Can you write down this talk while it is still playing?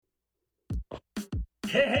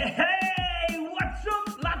Hey, what's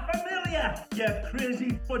up, La Familia? You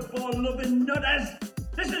crazy football-loving nutters.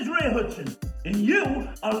 This is Ray Hudson, and you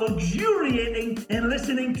are luxuriating in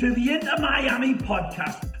listening to the Inter Miami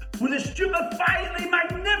podcast with the stupefyingly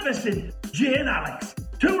magnificent Jay and Alex.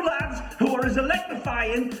 Two lads who are as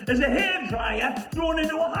electrifying as a hairdryer thrown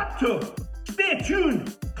into a hot tub. Stay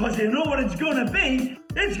tuned, because you know what it's going to be.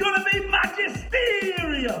 It's going to be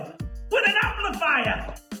magisterial with an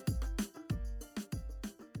amplifier.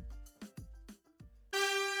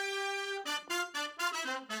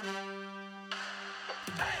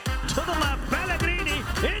 To the left, Pellegrini,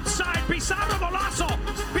 inside, Pizarro Golazo,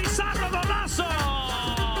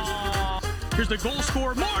 here's the goal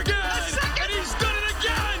scorer, Morgan, and he's done it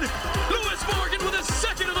again, Lewis Morgan with a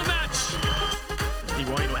second of the match.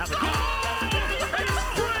 Higuaín will have the goal, he's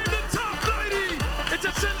framed the top 90, it's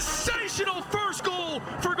a sensational first goal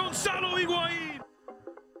for Gonzalo Higuaín.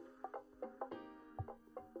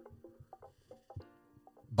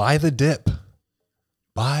 Buy the dip.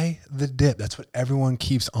 Buy the dip. That's what everyone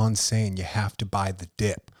keeps on saying. You have to buy the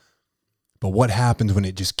dip. But what happens when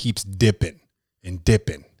it just keeps dipping and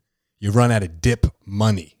dipping? You run out of dip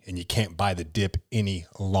money and you can't buy the dip any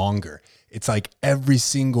longer. It's like every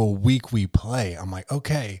single week we play, I'm like,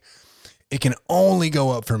 okay, it can only go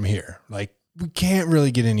up from here. Like, we can't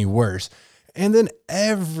really get any worse. And then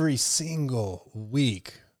every single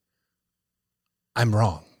week, I'm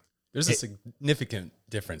wrong. There's a significant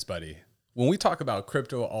difference, buddy. When we talk about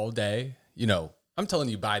crypto all day, you know, I'm telling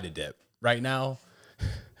you, buy the dip. Right now,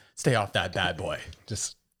 stay off that bad boy.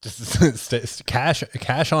 Just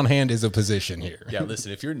cash on hand is a position here. Yeah,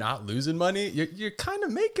 listen, if you're not losing money, you're kind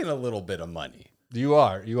of making a little bit of money. You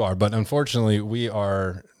are. But unfortunately, we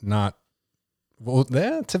are not. Well,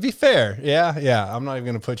 yeah, to be fair, yeah. I'm not even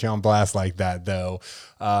going to put you on blast like that, though.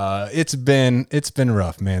 It's been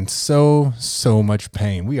rough, man. So much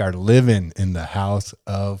pain. We are living in the house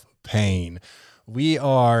of pain. We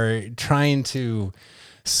are trying to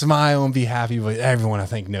smile and be happy, but everyone, I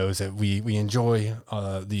think, knows that we enjoy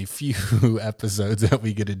the few episodes that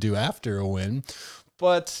we get to do after a win.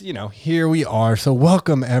 But, you know, here we are. So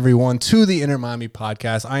welcome, everyone, to the Inter Miami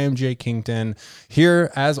podcast. I am Jay Kington.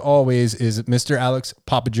 Here, as always, is Mr. Alex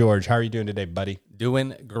Papa George. How are you doing today, buddy?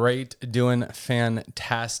 Doing great. Doing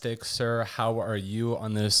fantastic, sir. How are you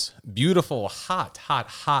on this beautiful,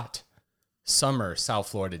 hot summer South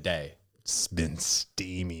Florida day? It's been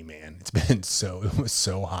steamy, man. It was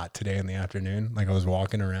so hot today in the afternoon. Like, I was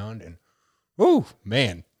walking around and, oh,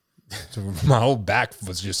 man. So my whole back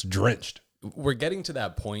was just drenched. We're getting to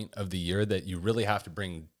that point of the year that you really have to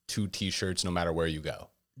bring 2 t-shirts no matter where you go.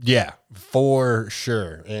 Yeah, for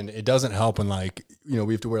sure. And it doesn't help when, like, you know,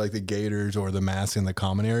 we have to wear like the gaiters or the mask in the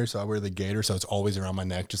common area. So I wear the gaiter, so it's always around my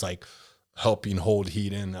neck, just like helping hold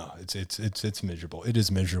heat in. It's miserable. It is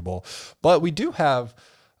miserable. But we do have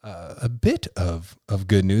a bit of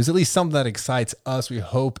good news, at least something that excites us. We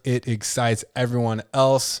hope it excites everyone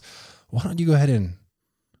else. Why don't you go ahead and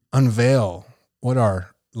unveil what our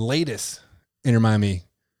latest Inter Miami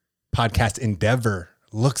podcast endeavor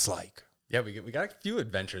looks like? Yeah, we got a few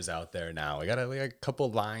adventures out there now. We got a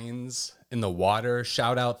couple lines in the water.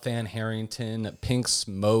 Shout out Than Harrington, Pink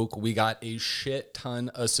Smoke. We got a shit ton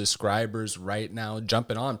of subscribers right now,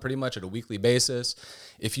 jumping on pretty much at a weekly basis.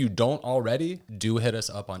 If you don't already, do hit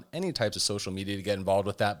us up on any types of social media to get involved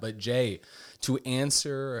with that. But Jay, to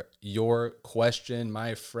answer your question,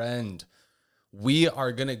 my friend, we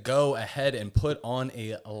are going to go ahead and put on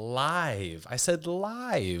a live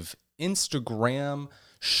Instagram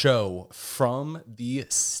show from the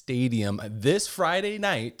stadium this Friday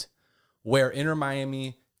night, where Inter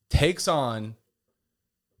Miami takes on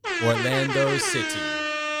Orlando City.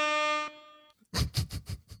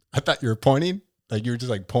 I thought you were pointing. Like, you were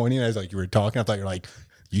just like pointing as like you were talking. I thought you were like,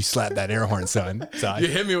 you slapped that air horn, son. You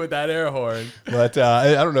hit me with that air horn. But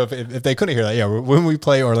I don't know if they couldn't hear that. Yeah, when we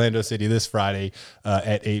play Orlando City this Friday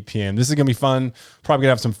at 8 p.m. This is going to be fun. Probably going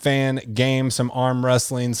to have some fan games, some arm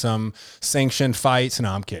wrestling, some sanctioned fights. No,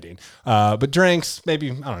 I'm kidding. But drinks,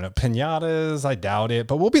 maybe, I don't know, piñatas. I doubt it.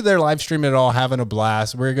 But we'll be there live streaming it all, having a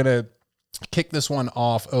blast. We're going to kick this one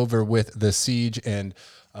off over with the Siege and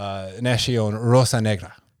Nación Rosa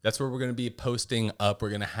Negra. That's where we're going to be posting up. We're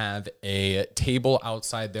going to have a table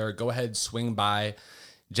outside there. Go ahead, swing by.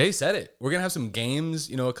 Jay said it. We're going to have some games,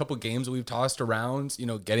 you know, a couple games that we've tossed around, you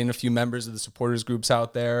know, getting a few members of the supporters groups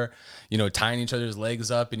out there, you know, tying each other's legs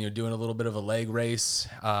up and you're doing a little bit of a leg race.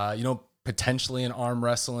 You know, potentially in arm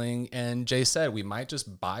wrestling. And Jay said we might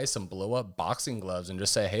just buy some blow up boxing gloves and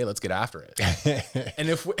just say, hey, let's get after it. And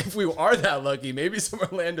if we are that lucky, maybe some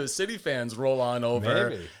Orlando City fans roll on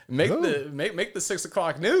over, make the 6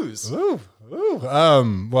 o'clock news. Ooh.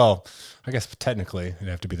 Well, I guess technically it'd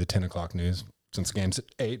have to be the 10 o'clock news since the game's at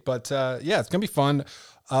 8. But yeah, it's gonna be fun.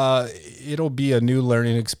 It'll be a new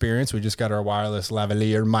learning experience. We just got our wireless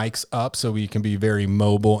lavalier mics up so we can be very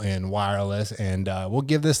mobile and wireless, and we'll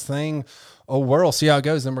give this thing a whirl, see how it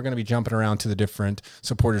goes. Then we're going to be jumping around to the different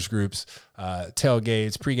supporters groups,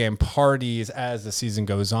 tailgates, pregame parties as the season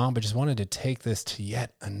goes on. But just wanted to take this to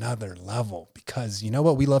yet another level, because you know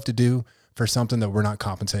what we love to do for something that we're not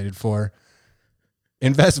compensated for?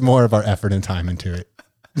 Invest more of our effort and time into it.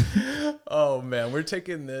 Oh man, we're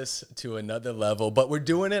taking this to another level, but we're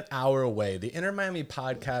doing it our way. The Inter Miami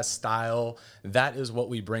podcast style, that is what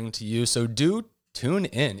we bring to you. So do tune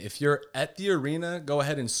in. If you're at the arena, go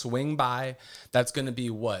ahead and swing by. That's going to be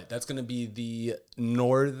what? That's going to be the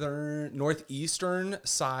northeastern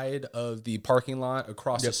side of the parking lot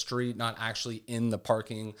across the street, not actually in the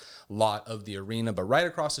parking lot of the arena, but right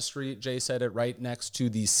across the street. Jay said it, right next to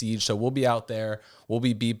the Siege. So we'll be out there. We'll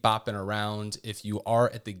be beep bopping around. If you are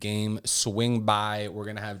at the game, swing by. We're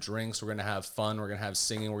going to have drinks. We're going to have fun. We're going to have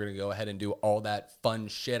singing. We're going to go ahead and do all that fun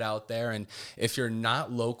shit out there. And if you're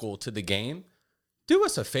not local to the game, do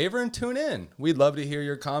us a favor and tune in. We'd love to hear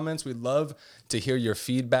your comments. We'd love to hear your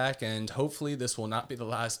feedback. And hopefully this will not be the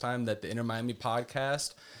last time that the Inter Miami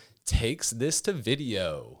podcast takes this to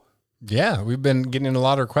video. Yeah, we've been getting a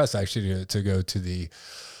lot of requests actually to go to the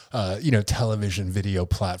television video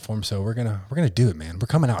platform. So we're gonna do it, man. We're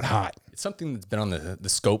coming out hot. It's something that's been on the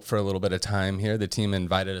scope for a little bit of time here. The team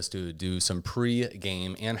invited us to do some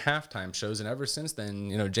pre-game and halftime shows, and ever since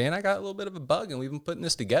then, Jay and I got a little bit of a bug, and we've been putting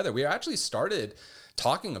this together. We actually started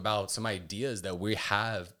talking about some ideas that we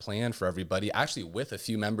have planned for everybody, actually with a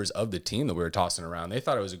few members of the team that we were tossing around. They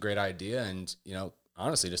thought it was a great idea, and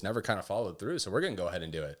honestly, just never kind of followed through. So we're gonna go ahead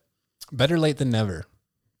and do it. Better late than never.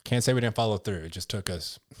 Can't say we didn't follow through. It just took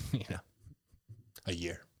us, a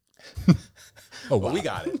year. Oh, wow. But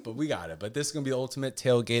we got it. But this is going to be the ultimate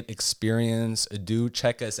tailgate experience. Do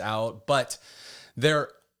check us out. But there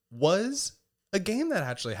was a game that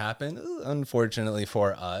actually happened, unfortunately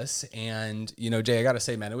for us. And, Jay, I got to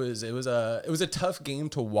say, man, it was a tough game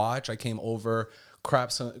to watch. I came over,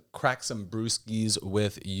 cracked some brewskis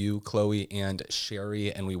with you, Chloe, and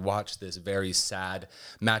Sherry, and we watched this very sad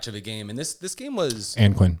match of a game. And this game was...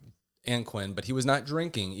 And Quinn, but he was not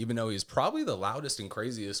drinking, even though he's probably the loudest and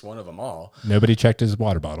craziest one of them all. Nobody checked his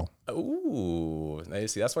water bottle. Ooh,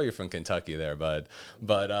 see, that's why you're from Kentucky there, bud.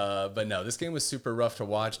 But no, this game was super rough to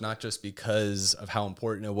watch, not just because of how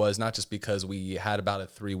important it was, not just because we had about a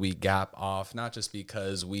 3-week gap off, not just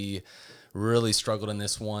because we really struggled in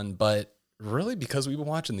this one, but really because we've been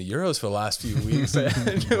watching the Euros for the last few weeks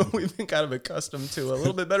and we've been kind of accustomed to a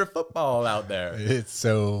little bit better football out there. It's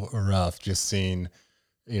so rough just seeing...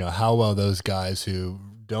 how well those guys who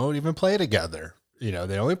don't even play together,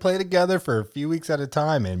 they only play together for a few weeks at a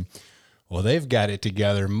time. And well, they've got it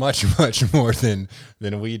together much, much more than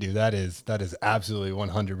we do. That is absolutely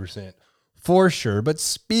 100% for sure. But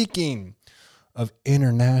speaking of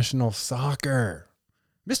international soccer,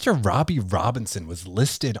 Mr. Robbie Robinson was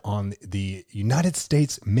listed on the United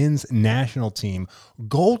States men's national team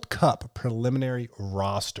Gold Cup preliminary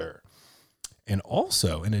roster. And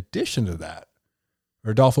also, in addition to that,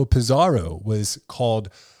 Rodolfo Pizarro was called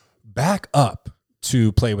back up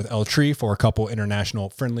to play with El Tri for a couple international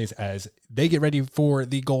friendlies as they get ready for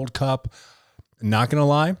the Gold Cup. Not going to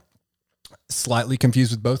lie, slightly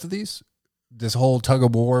confused with both of these. This whole tug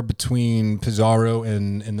of war between Pizarro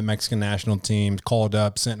and the Mexican national team, called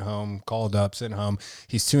up, sent home, called up, sent home.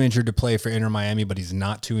 He's too injured to play for Inter Miami, but he's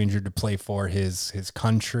not too injured to play for his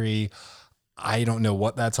country. I don't know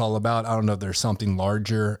what that's all about. I don't know if there's something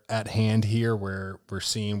larger at hand here where we're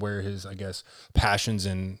seeing where his, passions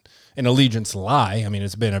and allegiance lie. I mean,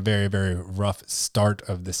 it's been a very, very rough start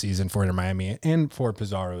of the season for Inter Miami and for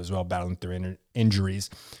Pizarro as well, battling through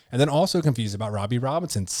injuries. And then also confused about Robbie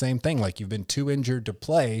Robinson. Same thing. Like, you've been too injured to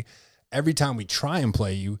play. Every time we try and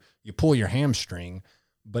play you pull your hamstring.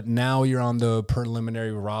 But now you're on the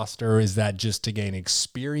preliminary roster. Is that just to gain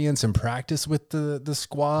experience and practice with the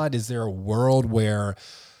squad? Is there a world where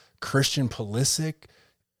Christian Pulisic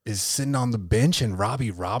is sitting on the bench and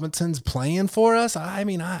Robbie Robinson's playing for us? I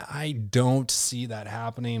mean, I don't see that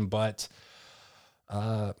happening, but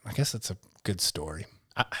I guess it's a good story.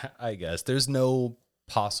 I guess there's no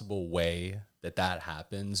possible way that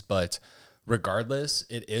happens, but regardless,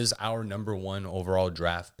 it is our number 1 overall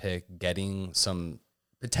draft pick getting some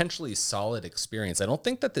potentially solid experience. I don't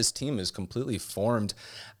think that this team is completely formed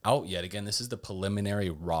out yet. Again, this is the preliminary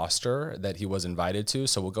roster that he was invited to.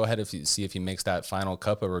 So we'll go ahead and see if he makes that final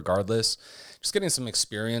cut. But regardless, just getting some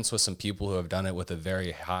experience with some people who have done it with a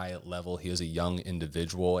very high level. He is a young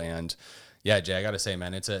individual. And yeah, Jay, I got to say,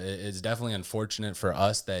 man, it's definitely unfortunate for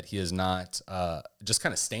us that he is not just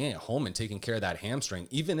kind of staying at home and taking care of that hamstring.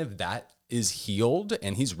 Even if that is healed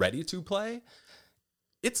and he's ready to play,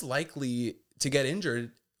 it's likely to get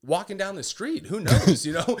injured walking down the street. Who knows?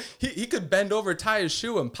 You know, he could bend over, tie his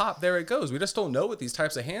shoe, and pop. There it goes. We just don't know with these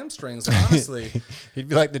types of hamstrings. Honestly, he'd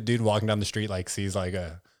be like the dude walking down the street, like sees like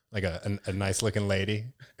a nice looking lady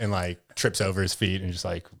and like trips over his feet and just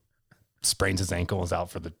like sprains his ankle and is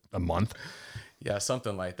out for a month. Yeah,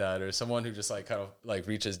 something like that, or someone who just like kind of like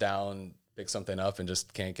reaches down, picks something up, and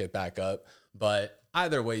just can't get back up. But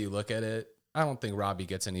either way you look at it, I don't think Robbie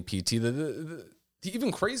gets any PT. The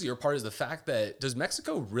even crazier part is the fact that, does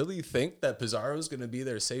Mexico really think that Pizarro is going to be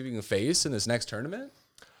their saving face in this next tournament?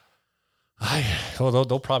 Well,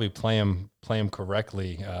 they'll probably play him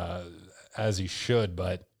correctly as he should,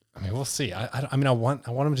 but I mean, we'll see. I mean, I want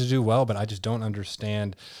him to do well, but I just don't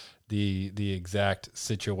understand the exact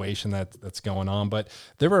situation that's going on. But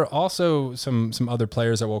there were also some other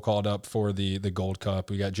players that were called up for the Gold Cup.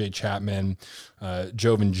 We got Jay Chapman,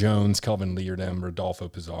 Jovan Jones, Kelvin Leerdam, Rodolfo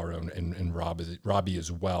Pizarro, and Robbie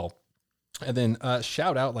as well. And then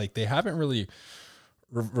shout out, like they haven't really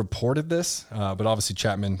reported this, but obviously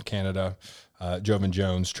Chapman, Canada, Jovan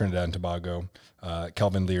Jones, Trinidad and Tobago,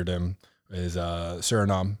 Kelvin Leerdam is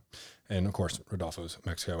Suriname, and of course Rodolfo's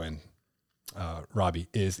Mexico, and Robbie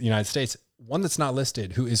is the United States. One that's not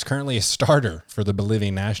listed, who is currently a starter for the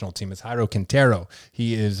Bolivian national team, is Jairo Quintero.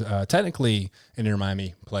 He is technically an Inter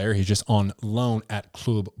Miami player. He's just on loan at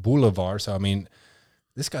Club Boulevard. So, I mean,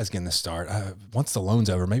 this guy's getting the start. Once the loan's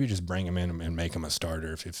over, maybe just bring him in and make him a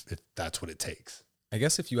starter if that's what it takes. I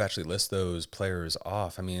guess if you actually list those players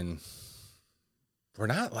off, I mean, we're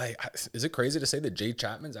not like, is it crazy to say that Jay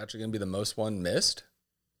Chapman's actually going to be the most one missed?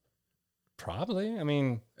 Probably. I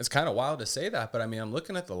mean, it's kind of wild to say that, but I mean, I'm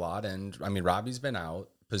looking at the lot, and I mean, Robbie's been out,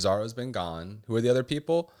 Pizarro's been gone. Who are the other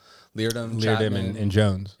people? Leerdam, Chapman, and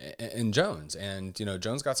Jones. And Jones. And, you know,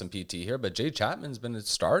 Jones got some PT here, but Jay Chapman's been a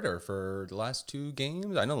starter for the last 2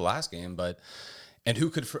 games. I know the last game, but, and who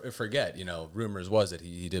could forget, you know, rumors was that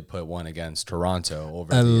he did put one against Toronto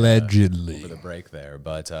over allegedly over the break there,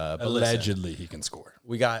 but allegedly listen, he can score.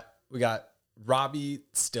 We got Robbie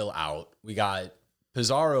still out. We got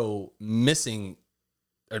Pizarro missing,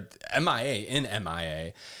 or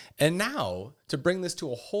MIA. And now, to bring this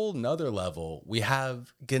to a whole nother level, we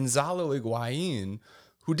have Gonzalo Higuain,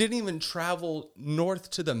 who didn't even travel north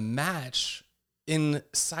to the match in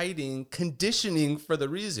citing conditioning for the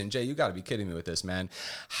reason. Jay, you got to be kidding me with this, man.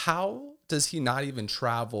 How does he not even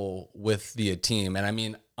travel with the team? And I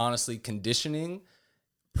mean, honestly, conditioning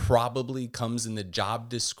probably comes in the job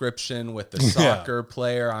description with the soccer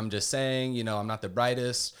player. I'm just saying, you know, I'm not the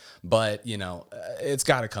brightest, but, you know, it's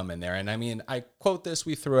got to come in there. And I mean, I quote this,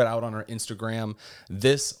 we threw it out on our Instagram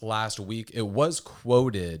this last week. It was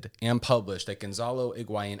quoted and published that Gonzalo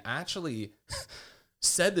Higuain actually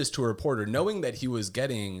said this to a reporter, knowing that he was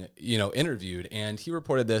getting, you know, interviewed. And he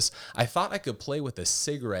reported this: "I thought I could play with a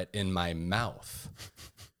cigarette in my mouth."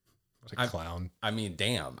 What a clown. I mean,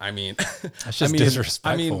 damn. I mean, that's just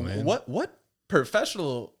disrespectful, man. What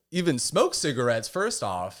professional even smokes cigarettes, first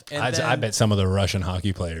off? And I bet some of the Russian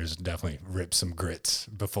hockey players definitely rip some grits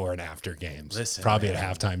before and after games. Listen, probably at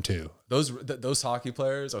halftime too. Those hockey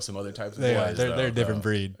players are some other types of boys. They're a different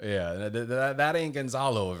breed. Yeah, that ain't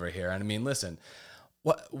Gonzalo over here. And I mean, listen,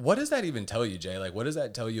 what does that even tell you, Jay? Like, what does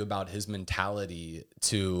that tell you about his mentality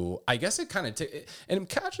to, I guess it kind of, and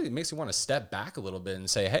it actually makes you want to step back a little bit and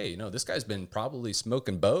say, hey, you know, this guy's been probably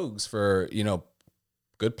smoking bogues for, you know,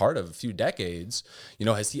 good part of a few decades. You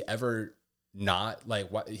know, has he ever not,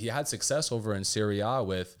 like, what he had success over in Serie A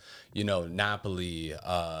with, you know, Napoli,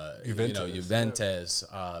 Juventus,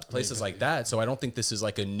 places like that. So I don't think this is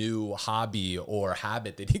like a new hobby or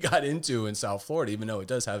habit that he got into in South Florida, even though it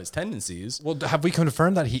does have its tendencies. Well, have we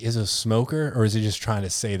confirmed that he is a smoker, or is he just trying to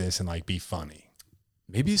say this and like be funny?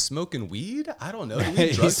 Maybe he's smoking weed. I don't know. Do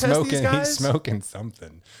we drug test these guys? He's smoking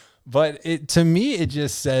something. But to me, it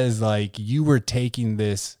just says like you were taking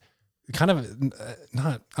this kind of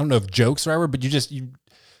not, I don't know if jokes are right, but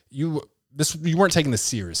you weren't taking this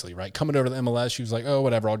seriously, right? Coming over to the MLS, she was like, oh,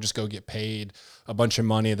 whatever, I'll just go get paid a bunch of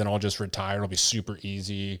money, then I'll just retire. It'll be super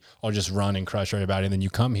easy. I'll just run and crush everybody. And then you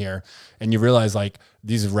come here and you realize like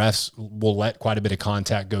these refs will let quite a bit of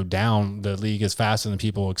contact go down. The league is faster than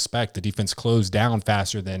people expect. The defense closed down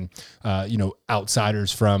faster than,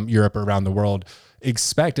 outsiders from Europe or around the world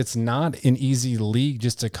expect. It's not an easy league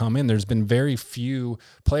just to come in. There's been very few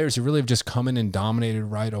players who really have just come in and dominated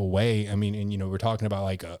right away. I mean, and we're talking about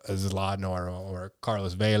like a Zlatan or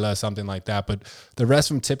Carlos Vela, something like that. But the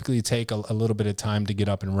rest of them typically take a little bit of time to get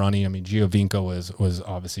up and running. I mean, Giovinco was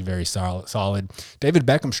obviously very solid. David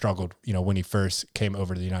Beckham struggled, when he first came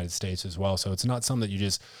over to the United States as well. So it's not something that you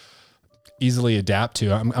just easily adapt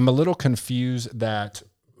to. I'm a little confused that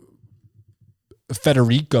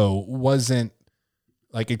Federico wasn't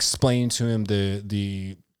like explain to him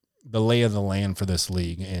the lay of the land for this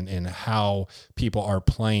league and how people are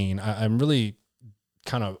playing. I'm really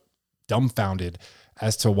kind of dumbfounded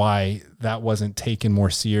as to why that wasn't taken more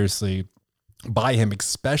seriously by him,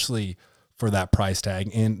 especially for that price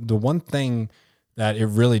tag. And the one thing that it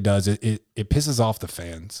really does, it pisses off the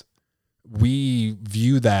fans. We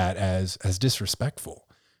view that as disrespectful.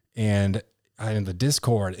 And in the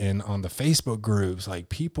Discord and on the Facebook groups, like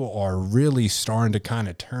people are really starting to kind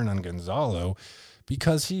of turn on Gonzalo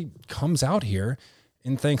because he comes out here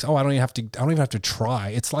and thinks, oh, I don't even have to try.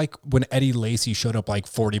 It's like when Eddie Lacy showed up like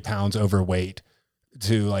 40 pounds overweight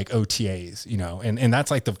to like OTAs, and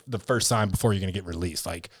that's like the first sign before you're going to get released.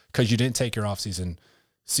 Like, cause you didn't take your off season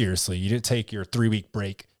seriously. You didn't take your 3-week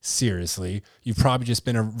break seriously. You've probably just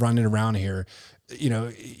been running around here,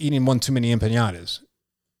 eating one too many empanadas.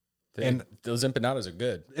 And those empanadas are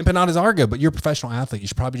good. Empanadas are good, but you're a professional athlete. You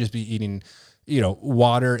should probably just be eating,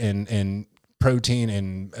 water and protein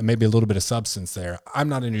and maybe a little bit of substance there. I'm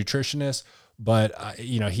not a nutritionist, but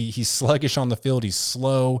he's sluggish on the field. He's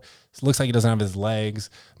slow. It looks like he doesn't have his legs.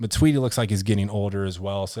 Matuidi looks like he's getting older as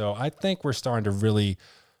well. So I think we're starting to really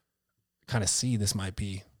kind of see this might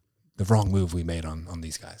be the wrong move we made on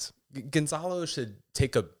these guys. Gonzalo should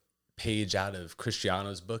take a page out of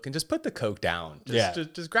Cristiano's book and just put the Coke down.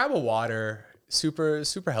 Just grab a water. Super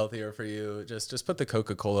healthier for you. Just put the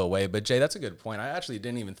Coca-Cola away. But Jay, that's a good point. I actually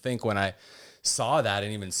didn't even think when I saw that,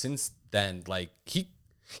 and even since then, like he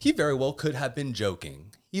very well could have been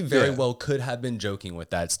joking. He very well could have been joking with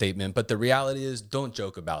that statement. But the reality is, don't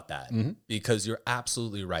joke about that because you're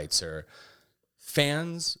absolutely right, sir.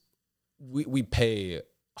 Fans, we pay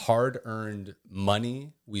hard-earned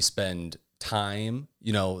money. We spend time,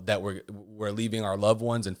 that we're leaving our loved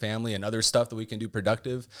ones and family and other stuff that we can do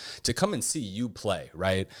productive to come and see you play,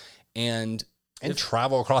 right? And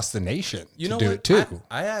travel across the nation to do it too.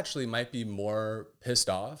 I actually might be more pissed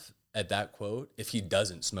off at that quote if he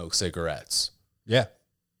doesn't smoke cigarettes. Yeah,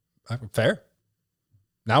 fair.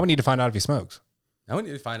 Now we need to find out if he smokes.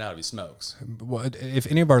 Well, if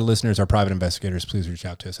any of our listeners are private investigators, please reach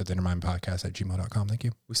out to us at the innermindpodcast@gmail.com. Thank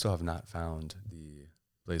you. We still have not found the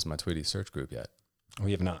Blaze Matuidi search group yet.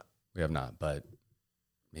 We have not, but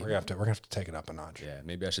maybe. we're gonna have to take it up a notch. Yeah,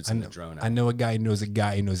 maybe I should send a drone out. I know a guy who knows a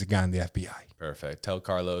guy who knows a guy in the FBI. Perfect. Tell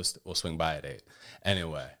Carlos we'll swing by at 8.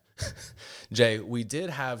 Anyway, Jay, we did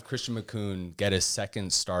have Christian McCoon get his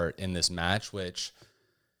second start in this match, which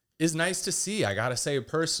is nice to see. I gotta say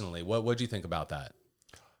personally, what do you think about that?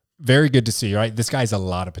 Very good to see, right? This guy's a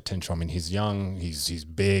lot of potential. I mean, he's young, he's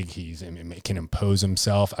big, he can impose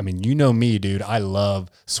himself. I mean, you know me, dude. I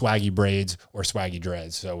love swaggy braids or swaggy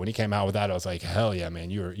dreads. So when he came out with that, I was like, hell yeah,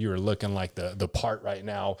 man, you were looking like the part right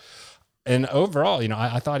now. And overall,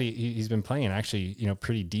 I thought he's been playing actually,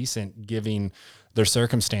 pretty decent given their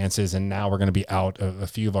circumstances. And now we're going to be out a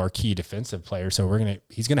few of our key defensive players. So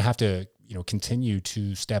he's going to have to, continue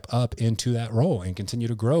to step up into that role and continue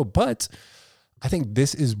to grow. But I think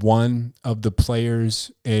this is one of the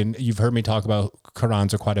players, and you've heard me talk about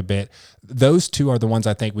Carranza quite a bit. Those two are the ones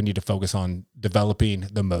I think we need to focus on developing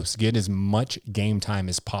the most. Get as much game time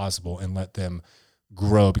as possible and let them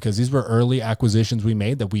grow, because these were early acquisitions we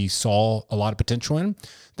made that we saw a lot of potential in,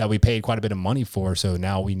 that we paid quite a bit of money for. So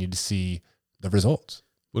now we need to see the results.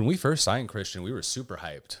 When we first signed Christian, we were super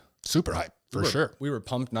hyped. For sure. We were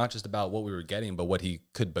pumped not just about what we were getting, but what he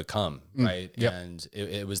could become, right? Yep. And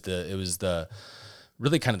it was the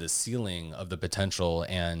really kind of the ceiling of the potential,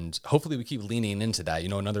 and hopefully we keep leaning into that.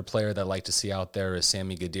 Another player that I like to see out there is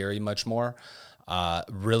Sami Guediri much more.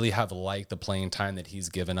 Really have liked the playing time that he's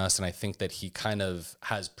given us, and I think that he kind of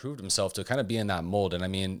has proved himself to kind of be in that mold. And I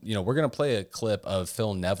mean, we're going to play a clip of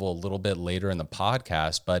Phil Neville a little bit later in the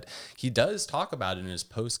podcast, but he does talk about it in his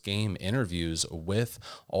post-game interviews with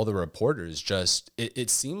all the reporters. Just it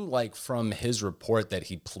seemed like from his report that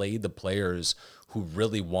he played the players who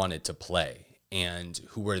really wanted to play and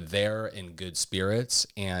who were there in good spirits.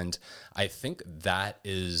 And I think that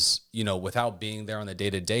is, without being there on the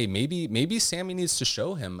day-to-day, maybe Sammy needs to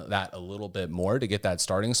show him that a little bit more to get that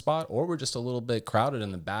starting spot, or we're just a little bit crowded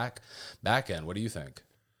in the back end. What do you think?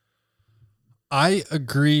 I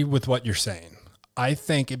agree with what you're saying. I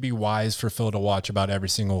think it'd be wise for Phil to watch about every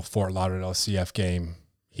single Fort Lauderdale CF game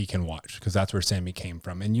he can watch, because that's where Sammy came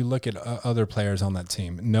from. And you look at other players on that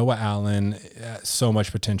team, Noah Allen, so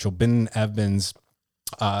much potential. Ben Evans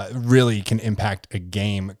really can impact a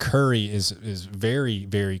game. Curry is very,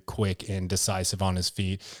 very quick and decisive on his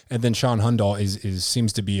feet. And then Sean Hundahl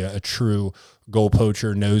seems to be a true goal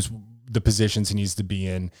poacher, knows the positions he needs to be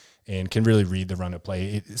in, and can really read the run of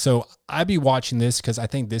play. So I'd be watching this because I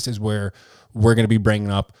think this is where we're going to be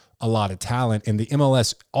bringing up a lot of talent. And the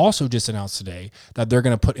MLS also just announced today that they're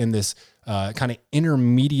going to put in this kind of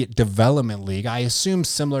intermediate development league. I assume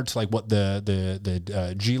similar to like what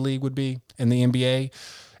the G League would be in the NBA.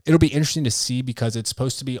 It'll be interesting to see because it's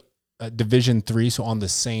supposed to be Division III, so on the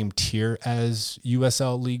same tier as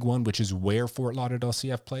USL League One, which is where Fort Lauderdale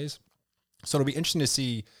CF plays. So it'll be interesting to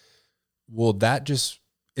see,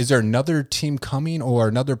 is there another team coming or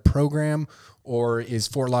another program, or is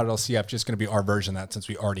Fort Lauderdale CF just going to be our version of that since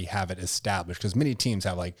we already have it established? Because many teams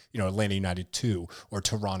have Atlanta United 2 or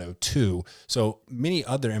Toronto 2. So many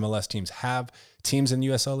other MLS teams have teams in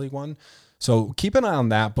USL League One. So keep an eye on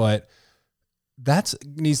that, but that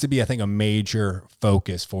needs to be, I think, a major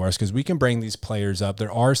focus for us because we can bring these players up.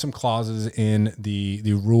 There are some clauses in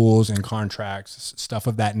the rules and contracts, stuff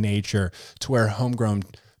of that nature, to where homegrown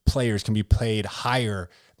players can be paid higher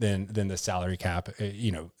than the salary cap.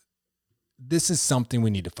 This is something we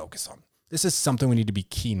need to focus on. This is something we need to be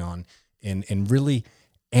keen on and really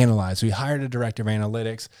analyze. We hired a director of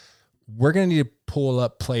analytics. We're going to need to pull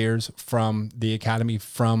up players from the academy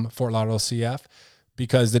from Fort Lauderdale CF,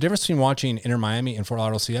 because the difference between watching Inter Miami and Fort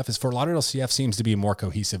Lauderdale CF is Fort Lauderdale CF seems to be a more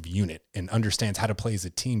cohesive unit and understands how to play as a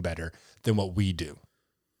team better than what we do.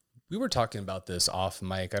 We were talking about this off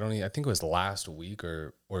mic. I think it was last week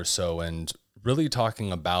or so, and really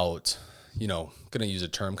talking about, going to use a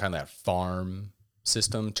term, kind of that farm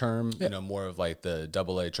system term, more of like the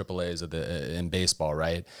AA, AAAs in baseball,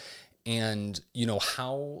 right? And,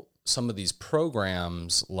 how some of these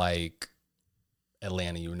programs like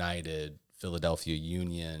Atlanta United, Philadelphia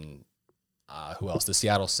Union, who else? The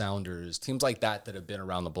Seattle Sounders, teams like that have been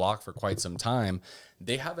around the block for quite some time.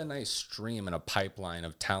 They have a nice stream and a pipeline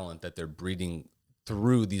of talent that they're breeding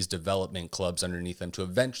through these development clubs underneath them to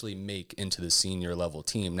eventually make into the senior level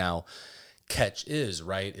team. Now, catch is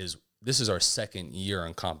this is our second year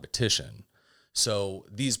in competition. So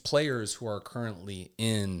these players who are currently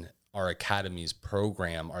in our academy's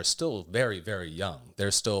program are still very, very young. They're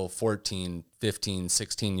still 14, 15,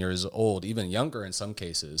 16 years old, even younger in some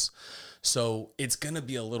cases. So it's going to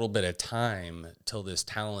be a little bit of time till this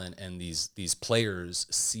talent and these players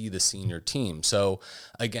see the senior team. So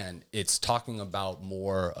again, it's talking about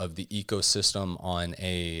more of the ecosystem on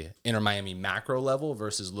a Inter Miami macro level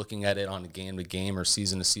versus looking at it on a game-to-game or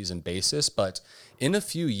season-to-season basis. But in a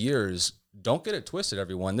few years, don't get it twisted,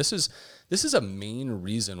 everyone. This is a main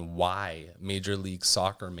reason why Major League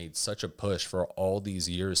Soccer made such a push for all these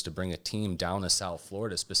years to bring a team down to South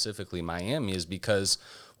Florida, specifically Miami, is because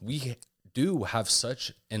we do have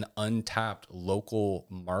such an untapped local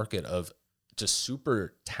market of just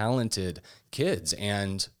super talented kids.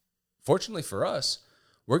 And fortunately for us,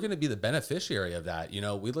 we're going to be the beneficiary of that.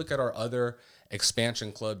 We look at our other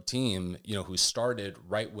expansion club team, who started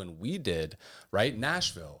right when we did, right?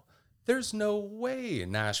 Nashville. There's no way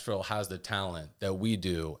Nashville has the talent that we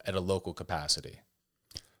do at a local capacity.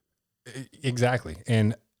 Exactly.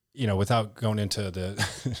 And, without going into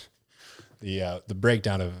the the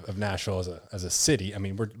breakdown of Nashville as a city, I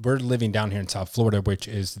mean, we're living down here in South Florida, which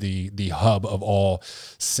is the hub of all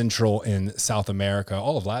Central and South America,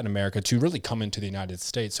 all of Latin America, to really come into the United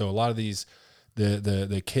States. So a lot of these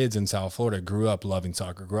the kids in South Florida grew up loving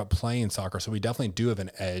soccer, grew up playing soccer. So we definitely do have an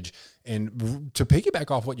edge. And to piggyback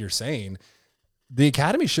off what you're saying, the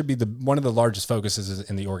academy should be one of the largest focuses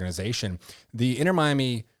in the organization. The Inter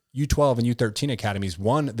Miami U12 and U13 academies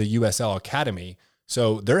won the USL Academy,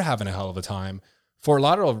 so they're having a hell of a time. Fort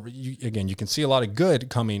Lauderdale, you can see a lot of good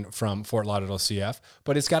coming from Fort Lauderdale CF,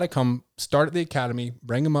 but it's got to start at the academy,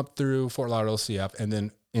 bring them up through Fort Lauderdale CF, and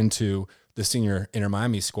then into the senior Inter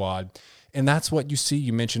Miami squad. And that's what you see.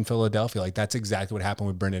 You mentioned Philadelphia. Like, that's exactly what happened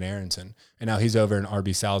with Brendan Aronson. And now he's over in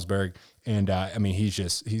RB Salzburg. And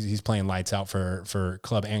he's playing lights out for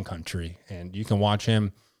club and country. And you can watch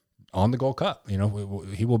him on the Gold Cup.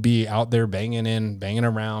 He will be out there banging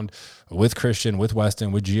around with Christian, with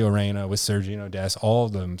Weston, with Gio Reyna, with Sergio Dest, all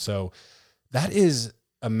of them. So that is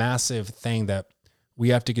a massive thing that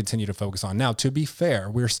we have to continue to focus on. Now, to be fair,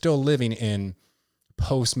 we're still living in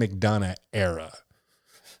post-McDonough era.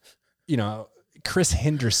 Chris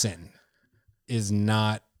Henderson is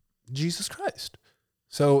not Jesus Christ.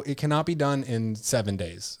 So it cannot be done in 7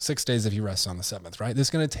 days, 6 days if he rests on the 7th, right? This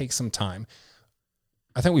is going to take some time.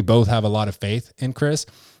 I think we both have a lot of faith in Chris.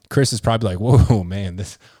 Chris is probably like, whoa, man,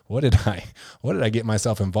 what did I get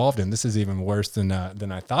myself involved in? This is even worse than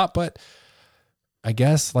I thought. But I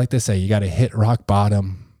guess, like they say, you got to hit rock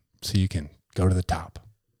bottom so you can go to the top.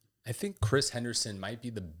 I think Chris Henderson might be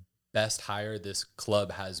the best hire this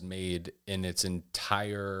club has made in its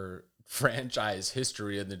entire franchise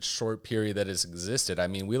history in the short period that it's existed. I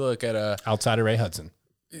mean, we look at outside of Ray Hudson.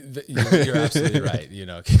 You're absolutely right. You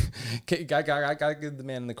know, I gotta give the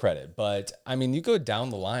man the credit. But I mean, you go down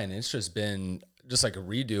the line, and it's just been just like a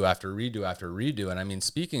redo after redo after redo. And I mean,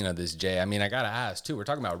 speaking of this, Jay, I mean, I gotta ask too. We're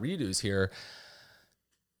talking about redos here.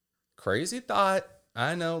 Crazy thought,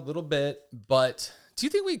 I know, a little bit, but do you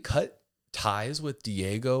think we cut ties with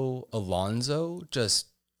Diego Alonso just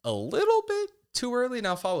a little bit too early?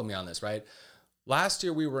 Now, follow me on this, right? Last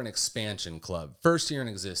year, we were an expansion club, first year in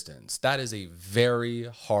existence. That is a very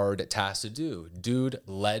hard task to do. Dude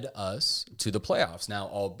led us to the playoffs. Now,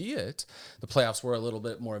 albeit the playoffs were a little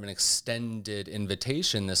bit more of an extended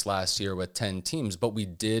invitation this last year with 10 teams, but we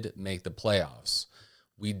did make the playoffs.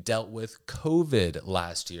 We dealt with COVID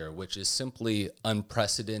last year, which is simply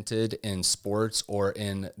unprecedented in sports or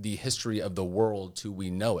in the history of the world till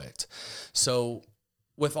we know it. So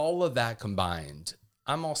with all of that combined,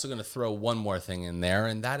 I'm also going to throw one more thing in there,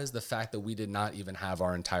 and that is the fact that we did not even have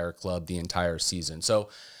our entire club the entire season. So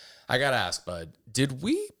I got to ask, Bud, did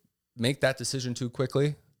we make that decision too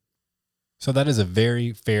quickly? So that is a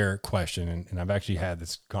very fair question, and I've actually had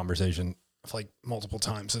this conversation like multiple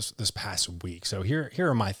times this past week. So here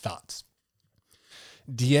are my thoughts.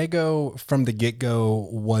 Diego from the get-go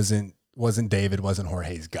wasn't David, wasn't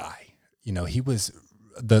Jorge's guy. You know, he was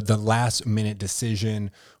the last minute decision.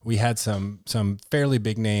 We had some fairly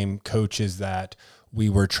big name coaches that we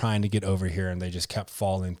were trying to get over here, and they just kept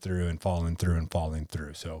falling through.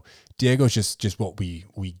 So Diego's just what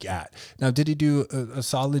we got. Now, did he do a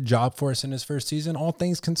solid job for us in his first season? All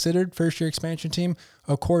things considered, first year expansion team,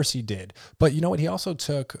 of course he did. But you know what? He also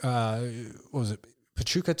took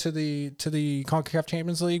Pachuca to the CONCACAF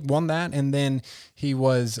Champions League, won that, and then he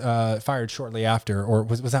was fired shortly after, or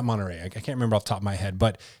was that Monterrey? I can't remember off the top of my head,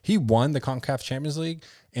 but he won the CONCACAF Champions League,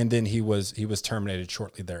 and then he was terminated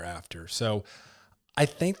shortly thereafter. So I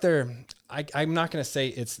think I'm not going to say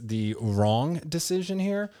it's the wrong decision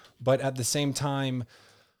here, but at the same time,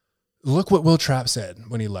 look what Will Trapp said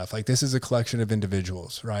when he left. Like, this is a collection of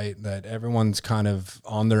individuals, right? That everyone's kind of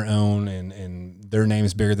on their own and their name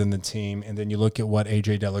is bigger than the team. And then you look at what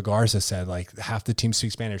AJ De La Garza said, like half the team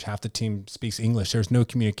speaks Spanish, half the team speaks English. There's no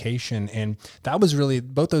communication. And that was really,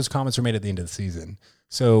 both those comments were made at the end of the season.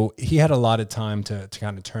 So he had a lot of time to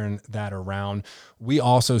kind of turn that around. We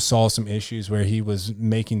also saw some issues where he was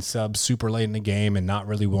making subs super late in the game and not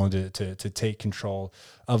really willing to take control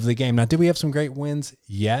of the game. Now, did we have some great wins?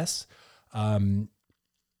 Yes. I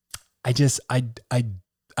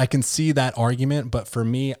can see that argument, but for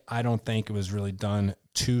me, I don't think it was really done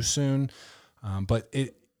too soon. But a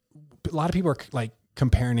lot of people are like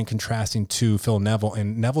comparing and contrasting to Phil Neville,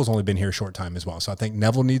 and Neville's only been here a short time as well. So I think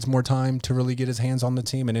Neville needs more time to really get his hands on the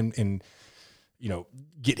team and you know,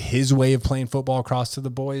 get his way of playing football across to the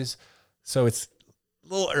boys. So it's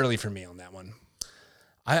a little early for me on that one.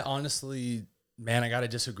 I honestly, man, I got to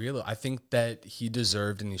disagree a little. I think that he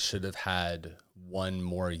deserved and he should have had one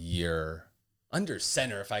more year under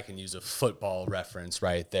center, if I can use a football reference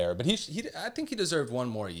right there. But I think he deserved one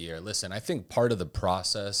more year. Listen, I think part of the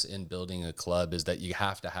process in building a club is that you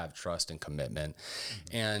have to have trust and commitment.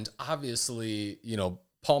 And obviously, you know,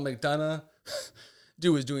 Paul McDonough,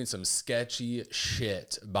 dude was doing some sketchy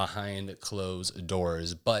shit behind closed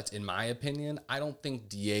doors. But in my opinion, I don't think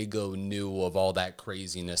Diego knew of all that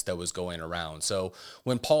craziness that was going around. So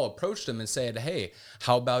when Paul approached him and said, hey,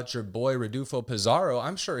 how about your boy Rodolfo Pizarro?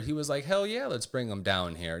 I'm sure he was like, hell yeah, let's bring him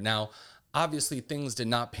down here. Now, obviously, things did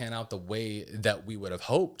not pan out the way that we would have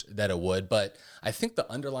hoped that it would. But I think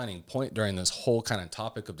the underlining point during this whole kind of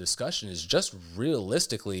topic of discussion is just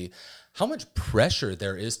realistically how much pressure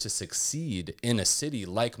there is to succeed in a city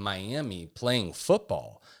like Miami playing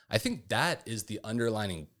football. I think that is the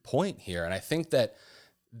underlining point here. And I think that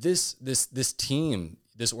this team,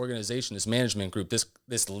 this organization, this management group,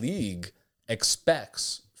 this league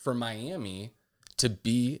expects for Miami to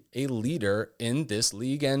be a leader in this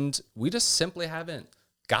league. And we just simply haven't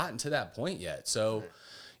gotten to that point yet. So,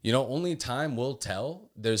 you know, only time will tell.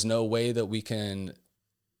 There's no way that we can.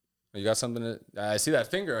 You got something I see that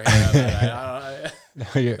finger here.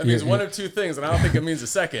 That means one of two things, and I don't think it means a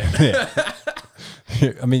second.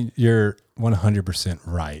 I mean, you're 100%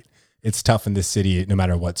 right. it's tough in this city, no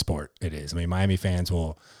matter what sport it is. I mean, Miami fans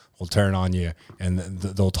will turn on you and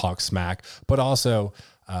they'll talk smack, but also,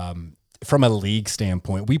 from a league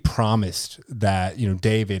standpoint, we promised that,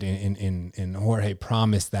 David and Jorge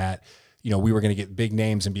promised that, we were going to get big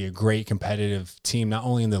names and be a great competitive team, not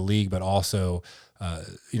only in the league, but also,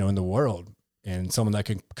 in the world, and someone that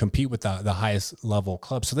can compete with the highest level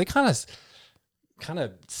clubs. So they kind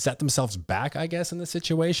of set themselves back, I guess, in the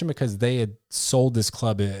situation, because they had sold this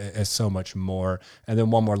club as so much more. And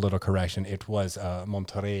then one more little correction. It was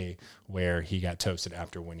Monterrey where he got toasted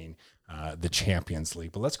after winning the Champions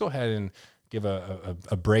League. But let's go ahead and give a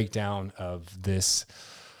breakdown of this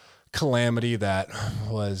calamity that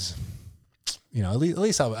was, at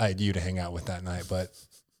least I had you to hang out with that night, but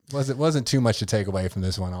wasn't too much to take away from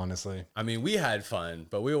this one, honestly. I mean, we had fun,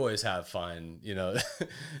 but we always have fun.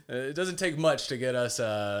 It doesn't take much to get us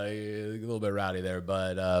a little bit rowdy there.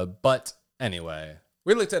 But anyway,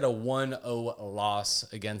 we looked at a 1-0 loss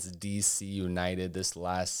against DC United this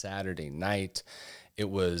last Saturday night. It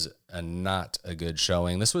was not a good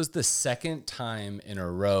showing. This was the second time in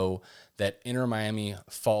a row that Inter Miami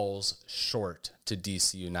falls short to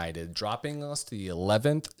DC United, dropping us to the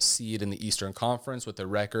 11th seed in the Eastern Conference with a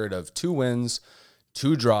record of 2 wins,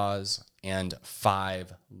 2 draws, and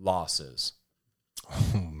 5 losses.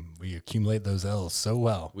 We accumulate those L's so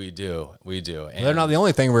well. We do. And they're not the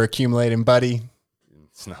only thing we're accumulating, buddy.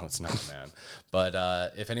 No, it's not, man.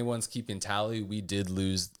 But if anyone's keeping tally, we did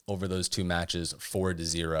lose over those 2 matches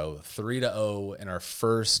 4-0, 3-0 in our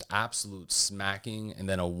first absolute smacking, and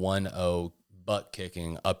then a 1-0 butt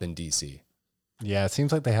kicking up in DC. Yeah, it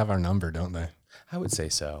seems like they have our number, don't they? I would say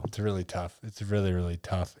so. It's really tough. It's really, really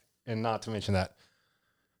tough. And not to mention that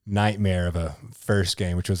nightmare of a first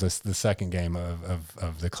game, which was the second game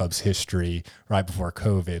of the club's history right before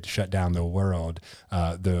COVID shut down the world.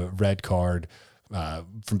 The red card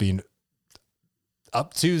from being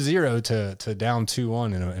up 2-0 to down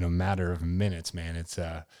 2-1 in a matter of minutes, man.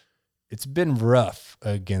 It's been rough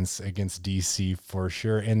against DC for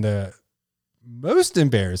sure. And the most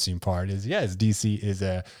embarrassing part is, yes, DC is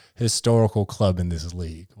a historical club in this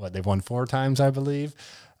league. They've won 4 times, I believe.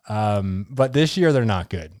 But this year they're not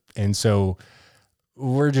good. And so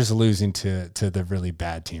we're just losing to the really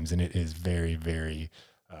bad teams. And it is very, very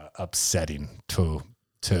upsetting to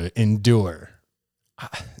endure.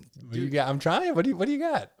 What do you got? I'm trying. What do you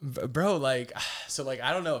got, bro? I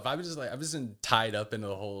don't know if I was just tied up into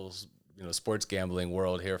the whole, sports gambling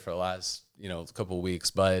world here for the last, couple of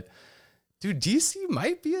weeks, but dude, DC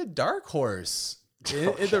might be a dark horse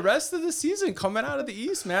in the rest of the season coming out of the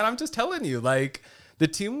East, man. I'm just telling you, the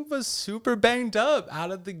team was super banged up out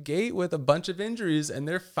of the gate with a bunch of injuries, and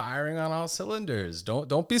they're firing on all cylinders.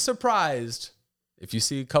 Don't be surprised if you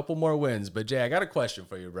see a couple more wins. But Jay, I got a question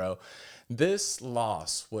for you, bro. This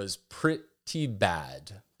loss was pretty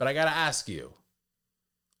bad, but I got to ask you,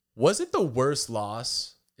 was it the worst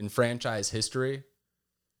loss in franchise history?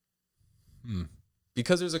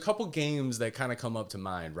 Because there's a couple games that kind of come up to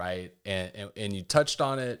mind, right? And you touched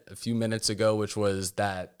on it a few minutes ago, which was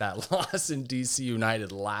that loss in DC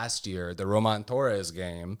United last year, the Roman Torres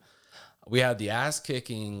game. We had the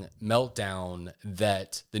ass-kicking meltdown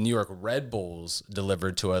that the New York Red Bulls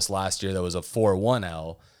delivered to us last year that was a 4-1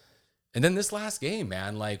 L. And then this last game,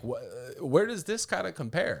 man, where does this kind of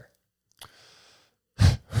compare?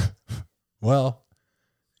 Well,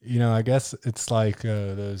 I guess it's like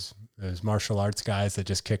those martial arts guys that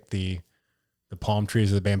just kick the palm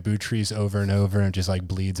trees or the bamboo trees over and over and just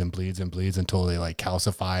bleeds and bleeds and bleeds until they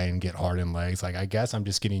calcify and get hardened legs. I guess I'm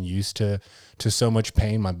just getting used to so much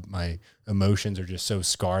pain. My emotions are just so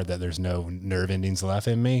scarred that there's no nerve endings left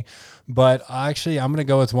in me. But actually, I'm going to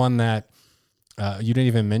go with one that you didn't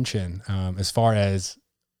even mention as far as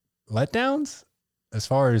letdowns, as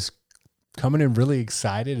far as coming in really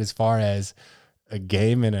excited, as far as a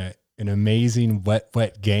game in an amazing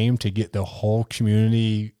wet game to get the whole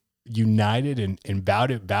community united and about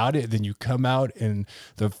it. Then you come out in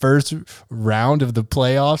the first round of the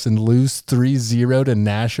playoffs and lose 3-0 to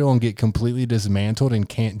Nashville and get completely dismantled and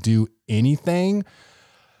can't do anything.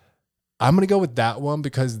 I'm going to go with that one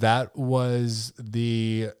because that was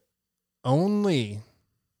the only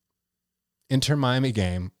Inter Miami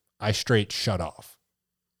game I straight shut off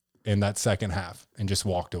in that second half and just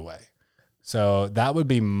walked away. So that would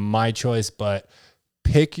be my choice, but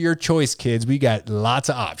pick your choice, kids. We got lots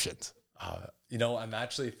of options. I'm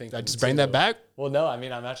actually thinking. I just bring that back? Well, no, I'm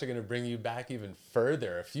actually going to bring you back even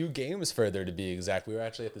further, a few games further to be exact. We were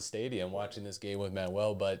actually at the stadium watching this game with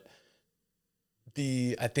Manuel, but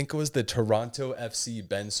I think it was the Toronto FC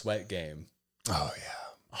Ben Sweat game. Oh, yeah.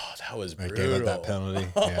 Oh, that was brutal. Gave up that penalty.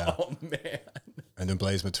 Yeah. Oh, man. And then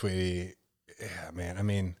Blaise Matuidi, yeah, man. I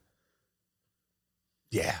mean,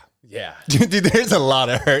 yeah. Yeah. Dude, there's a lot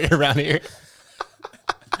of hurt around here.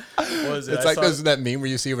 What was it? It's I like saw- that meme where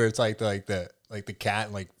you see where it's like the cat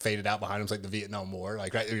and like faded out behind him. It's like the Vietnam War.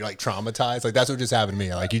 Like, right, you're like traumatized. Like that's what just happened to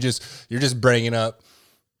me. Like you're just bringing up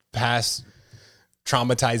past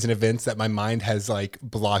traumatizing events that my mind has like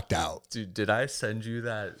blocked out. Dude, did I send you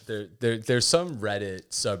that? There's some Reddit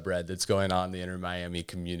subreddit that's going on in the Inter Miami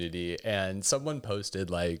community, and someone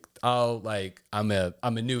posted like, "Oh, like I'm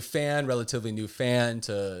a new fan, relatively new fan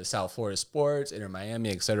to South Florida sports, Inter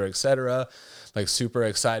Miami, et cetera, like super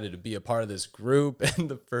excited to be a part of this group." And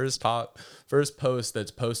the first post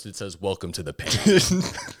that's posted says, "Welcome to the pain."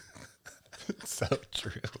 So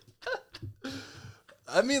true.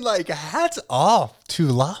 I mean, like, hats off to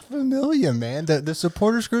La Familia, man. The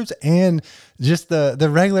supporters groups and just the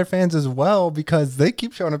regular fans as well, because they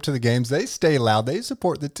keep showing up to the games. They stay loud. They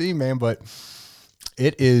support the team, man. But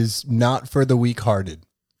it is not for the weak-hearted,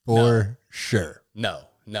 for sure. No,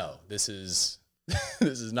 this is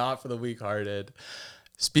this is not for the weak-hearted.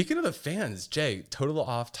 Speaking of the fans, Jay, total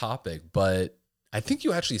off topic, but I think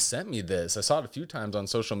you actually sent me this. I saw it a few times on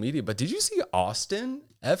social media, but did you see Austin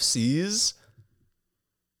FC's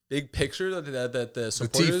big picture that the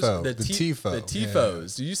supporters, the tifo. the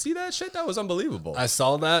tifos? Did you see that shit? That was unbelievable. I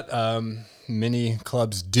saw that. Many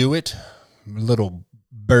clubs do it. Little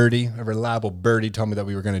birdie, a reliable birdie, told me that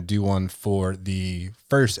we were going to do one for the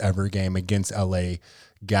first ever game against LA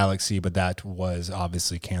Galaxy, but that was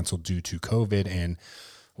obviously canceled due to COVID, and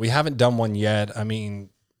we haven't done one yet. I mean,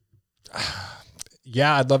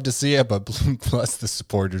 yeah, I'd love to see it, but bless the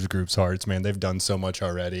supporters group's hearts, man. They've done so much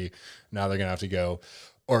already. Now they're going to have to go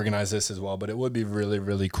organize this as well, but it would be really,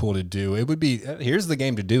 really cool to do. It would be, here's the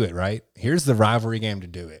game to do it, right? Here's the rivalry game to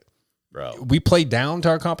do it. Bro. We play down to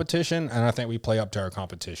our competition, and I think we play up to our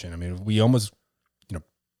competition. I mean, we almost,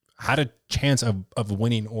 had a chance of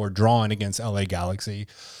winning or drawing against LA Galaxy.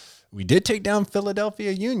 We did take down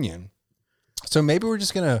Philadelphia Union. So maybe we're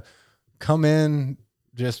just going to come in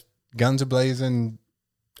just guns a-blazing.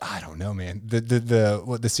 I don't know, man.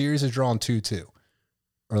 The series is drawn 2-2.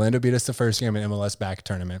 Orlando beat us the first game in MLS back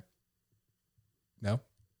tournament. No,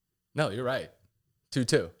 you're right.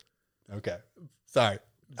 2-2. Okay. Sorry.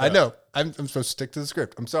 Bro. I know. I'm supposed to stick to the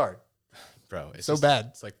script. I'm sorry. Bro, it's So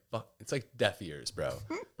bad. It's like deaf ears, bro.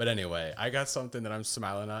 But anyway, I got something that I'm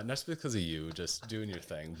smiling at, not just because of you, just doing your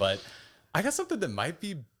thing, but I got something that might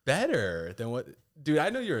be better than what, dude. I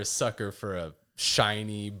know you're a sucker for a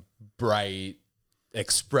shiny, bright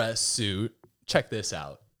Express suit. Check this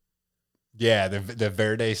out. Yeah, the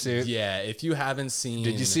Verde suit. Yeah, if you haven't seen,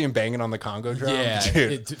 Did you see him banging on the Congo drum? Yeah,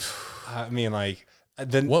 Dude. I mean, like,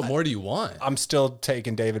 then what more do you want? I'm still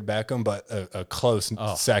taking David Beckham, but a close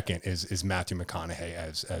second is Matthew McConaughey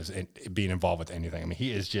as being involved with anything. I mean,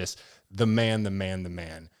 he is just the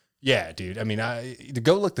man. Yeah, dude. I mean,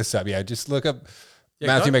 go look this up. Yeah, just look up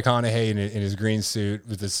Matthew McConaughey in his green suit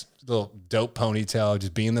with this little dope ponytail,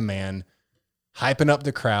 just being the man, hyping up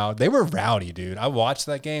the crowd. They were rowdy, dude. I watched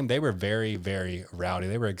that game. They were very, very rowdy.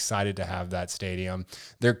 They were excited to have that stadium.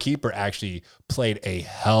 Their keeper actually played a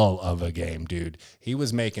hell of a game, dude. He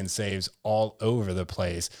was making saves all over the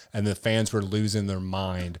place, and the fans were losing their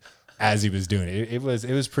mind as he was doing it. It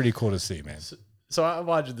was pretty cool to see, man. So I'm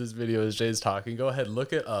watching this video as Jay's talking. Go ahead,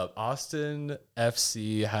 look it up. Austin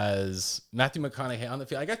FC has Matthew McConaughey on the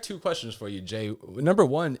field. I got two questions for you, Jay. Number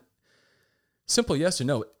one, simple yes or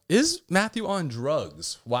no. Is Matthew on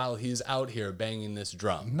drugs while he's out here banging this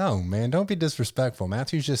drum? No, man, don't be disrespectful.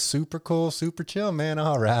 Matthew's just super cool, super chill, man.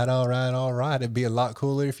 All right. It'd be a lot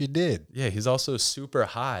cooler if you did. Yeah, he's also super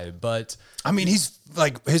high, but I mean, he's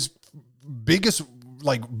like his biggest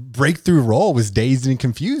breakthrough role was Dazed and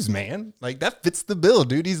Confused, man. Like that fits the bill,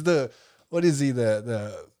 dude. He's the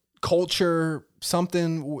culture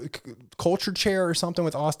chair or something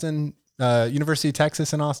with Austin, University of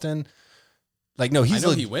Texas in Austin. Like, no, he's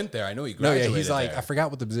he went there. I know he graduated. he's like, there. I forgot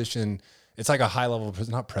what the position. It's like a high level,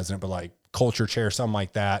 not president, but like culture chair, something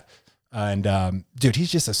like that. And dude,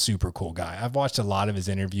 he's just a super cool guy. I've watched a lot of his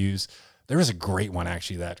interviews. There was a great one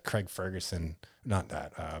actually that Craig Ferguson,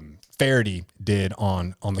 Faraday did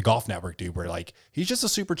on the Golf Network, dude, where like he's just a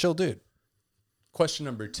super chill dude. Question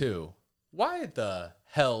number two: why the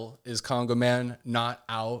hell is Congo Man not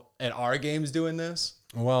out at our games doing this?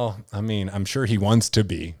 Well, I mean, I'm sure he wants to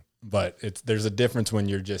be, but there's a difference when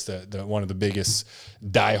you're just one of the biggest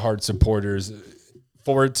diehard supporters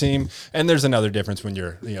for a team, and there's another difference when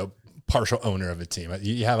you're partial owner of a team.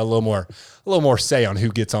 You have a little more say on who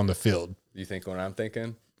gets on the field. You think what I'm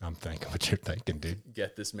thinking? I'm thinking what you're thinking, dude.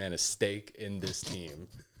 Get this man a stake in this team.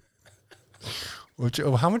 Which,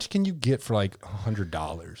 how much can you get for like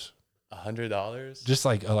 $100? $100? Just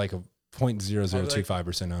like a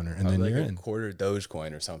 0.0025% owner, and then like you're a in. quarter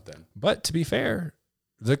Dogecoin or something. But to be fair,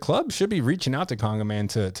 the club should be reaching out to Conga Man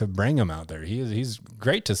to bring him out there. He's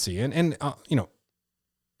great to see, and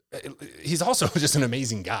he's also just an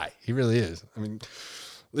amazing guy. He really is. I mean,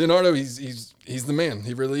 Leonardo, he's the man.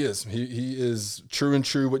 He really is. He is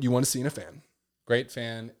true what you want to see in a fan. Great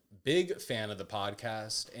fan. Big fan of the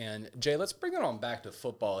podcast. And Jay, let's bring it on back to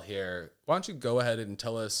football here. Why don't you go ahead and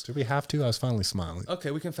tell us? Do we have to? I was finally smiling.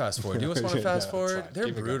 Okay, we can fast forward. Do you want to fast forward? They're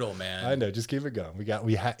Keep it brutal, going. man. I know. Just keep it going.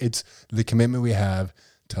 It's the commitment we have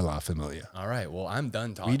to La Familia. All right. Well, I'm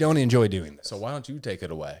done talking. We don't enjoy doing this. So why don't you take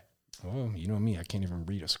it away? Oh, you know me. I can't even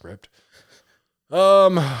read a script.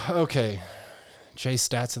 Okay. Chase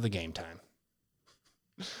stats of the game time.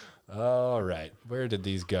 All right. Where did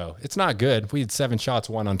these go? It's not good. We had 7 shots,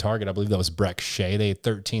 1 on target. I believe that was Breck Shea. They had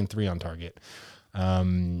 13, 3 on target.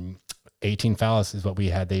 18 fouls is what we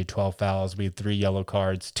had. They had 12 fouls. We had 3 yellow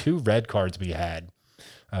cards, 2 red cards we had.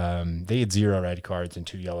 They had 0 red cards and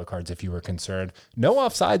 2 yellow cards if you were concerned. No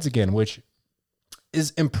offsides again, which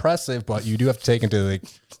is impressive, but you do have to take into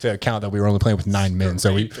account that we were only playing with 9 men.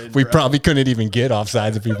 So we probably couldn't even get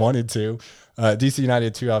offsides if we wanted to. DC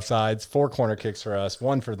United 2 offsides, 4 corner kicks for us,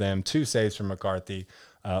 1 for them, 2 saves from McCarthy,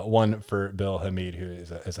 1 for Bill Hamid, who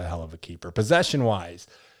is a hell of a keeper. Possession-wise,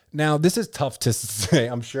 now this is tough to say.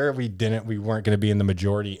 I'm sure we weren't going to be in the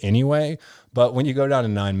majority anyway, but when you go down to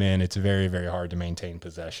 9 men, it's very, very hard to maintain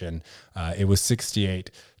possession. It was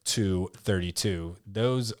 68-32.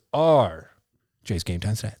 Those are Jay's Game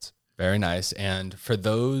Time stats. Very nice. And for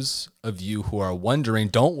those of you who are wondering,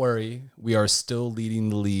 don't worry. We are still leading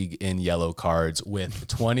the league in yellow cards with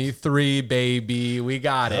 23, baby. We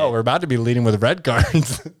got it. Oh, we're about to be leading with red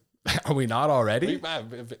cards. Are we not already?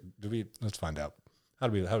 Let's find out. How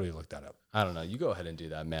do we look that up? I don't know. You go ahead and do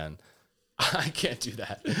that, man. I can't do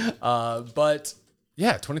that. But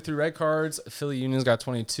yeah, 23 red cards. Philly Union's got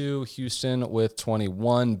 22. Houston with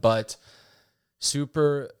 21. But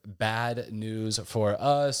super bad news for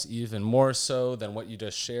us, even more so than what you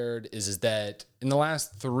just shared, is that in the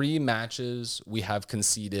last 3 matches, we have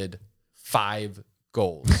conceded 5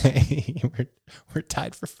 goals. We're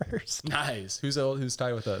tied for first. Nice. Who's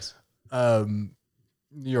tied with us? New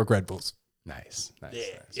York Red Bulls. Nice.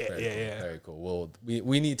 Yeah. Very cool. Well,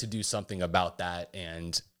 we need to do something about that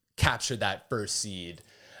and capture that first seed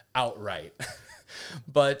outright.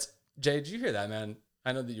 But Jay, did you hear that, man?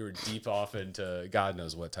 I know that you were deep off into God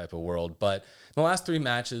knows what type of world, but in the last 3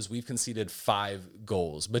 matches, we've conceded 5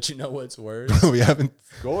 goals. But you know what's worse? We haven't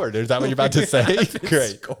scored. Is that what you're about to say?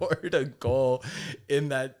 Great. Scored a goal in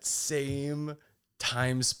that same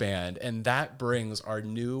time span, and that brings our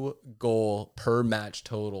new goal per match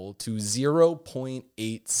total to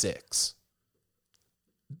 0.86.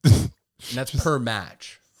 And that's per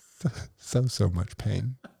match. So much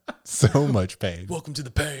pain. So much pain. Welcome to the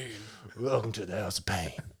pain. Welcome to the house of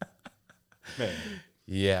pain. Man.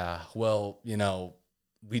 Yeah, well,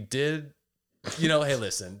 we did, hey,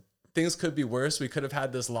 listen, things could be worse. We could have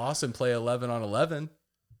had this loss and play 11 on 11.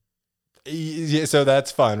 Yeah, so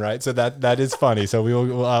that's fun, right? So that is funny. So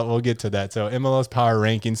we'll get to that. So MLS power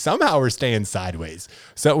ranking, somehow we're staying sideways.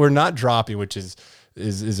 So we're not dropping, which is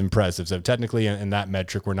impressive. So technically in that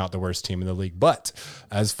metric, we're not the worst team in the league. But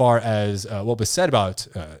as far as what was said about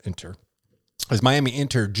Inter, as Miami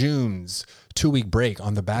Inter June's 2-week break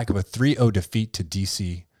on the back of a 3-0 defeat to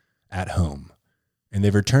DC at home. And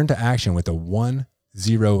they've returned to action with a 1-0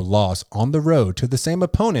 loss on the road to the same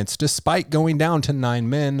opponents, despite going down to 9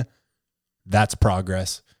 men. That's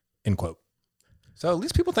progress, end quote. So at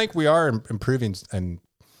least people think we are improving and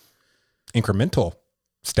incremental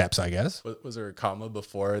steps, I guess. Was there a comma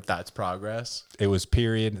before that's progress? It was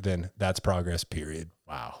period, then that's progress, period.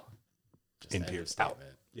 Wow. Just In period. Out. Statement.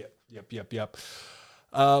 Yep.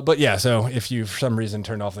 But yeah, so if you for some reason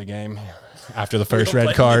turned off the game after the first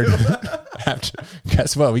red card,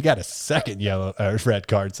 guess what? We got a second red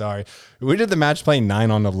card. Sorry, we did the match playing 9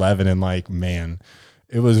 on 11, and man,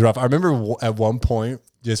 it was rough. I remember at one point,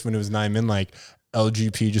 just when it was 9 men,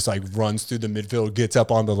 LGP just runs through the midfield, gets up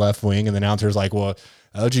on the left wing, and the announcer's like, "Well,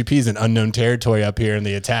 LGP is an unknown territory up here in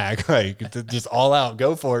the attack. Just all out,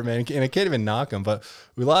 go for it, man." And I can't even knock him. But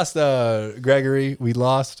we lost Gregory. We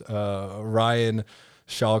lost Ryan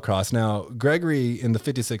Shawcross. Now, Gregory in the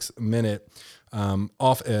 56th minute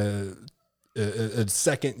off a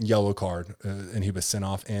second yellow card, and he was sent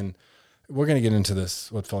off. And we're going to get into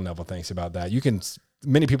this, what Phil Neville thinks about that.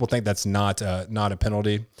 Many people think that's not a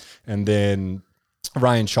penalty. And then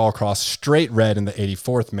Ryan Shawcross, straight red in the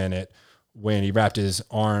 84th minute, when he wrapped his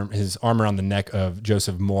arm around the neck of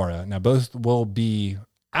Joseph Mora. Now, both will be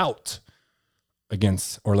out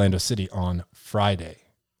against Orlando City on Friday.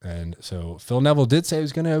 And so Phil Neville did say he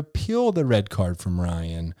was going to appeal the red card from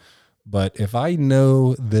Ryan. But if I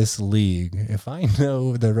know this league, if I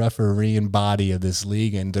know the referee and body of this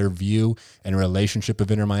league and their view and relationship of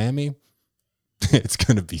Inter Miami, it's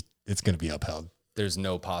going to be upheld. There's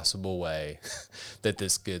no possible way that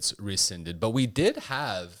this gets rescinded. But we did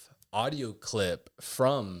have audio clip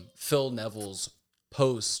from Phil Neville's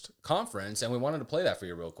post conference, and we wanted to play that for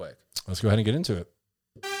you real quick. Let's go ahead and get into it.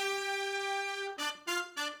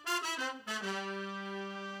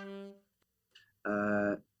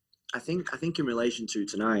 I think in relation to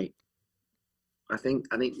tonight, I think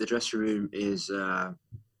the dressing room is. I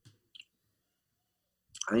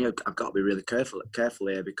think I've got to be really careful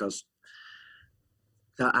here, because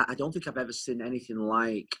I don't think I've ever seen anything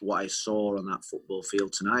like what I saw on that football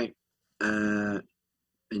field tonight.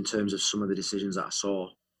 In terms of some of the decisions that I saw,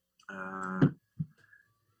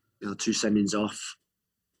 two sendings off.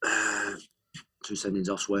 Two sendings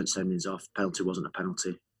offs weren't sendings off. Penalty wasn't a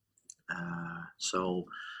penalty.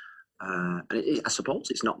 I suppose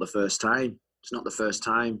it's not the first time. It's not the first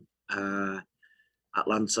time.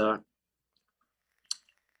 Atlanta,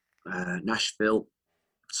 Nashville.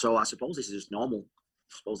 So I suppose this is just normal.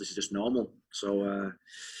 So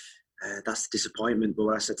that's the disappointment. But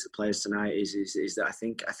what I said to the players tonight is that I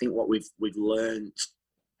think what we've learned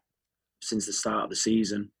since the start of the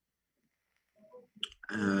season.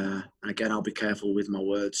 And again, I'll be careful with my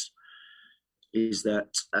words. Is that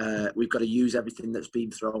we've got to use everything that's been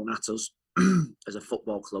thrown at us as a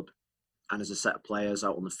football club and as a set of players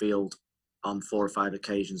out on the field on 4 or 5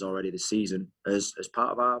 occasions already this season as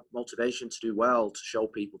part of our motivation to do well, to show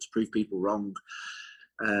people, to prove people wrong.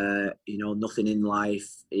 Nothing in life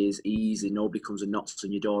is easy. Nobody comes and knocks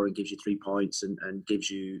on your door and gives you 3 points and gives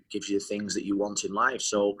you the things that you want in life.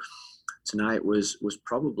 So tonight was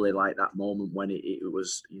probably like that moment when it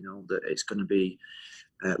was, that it's going to be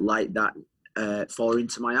like that. For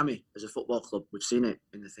Inter Miami as a football club, we've seen it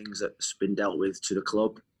in the things that's been dealt with to the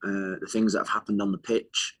club, the things that have happened on the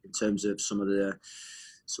pitch in terms of some of the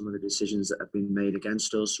decisions that have been made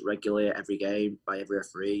against us regularly at every game by every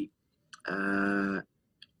referee.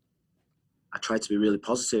 I try to be really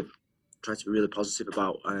positive.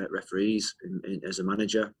 About referees as a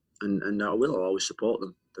manager, and I will always support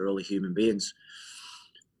them. They're only human beings,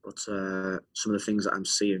 but some of the things that I'm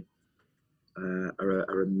seeing.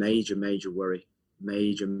 Are a major worry,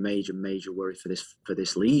 major worry for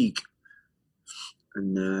this league,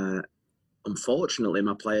 and unfortunately,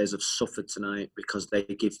 my players have suffered tonight because they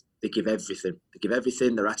give everything. They give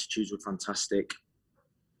everything. Their attitudes were fantastic.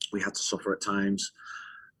 We had to suffer at times,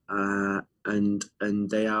 and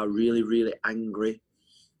they are really angry,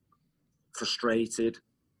 frustrated,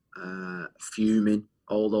 fuming.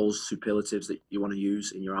 All those superlatives that you want to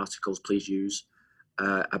use in your articles, please use.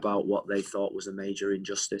 About what they thought was a major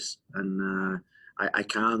injustice, and I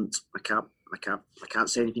can't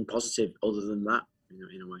say anything positive other than that,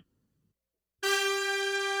 in a way.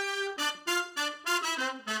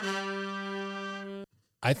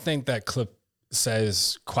 I think that clip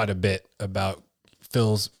says quite a bit about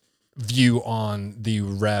Phil's view on the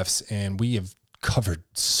refs, and we have covered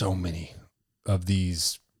so many of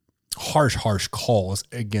these harsh calls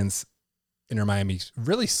against Inter Miami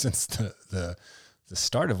really since the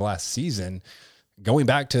start of last season, going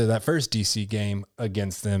back to that first DC game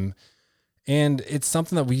against them. And it's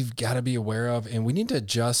something that we've got to be aware of, and we need to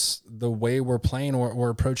adjust the way we're playing or we're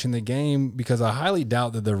approaching the game, because I highly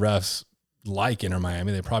doubt that the refs like Inter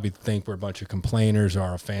Miami. They probably think we're a bunch of complainers or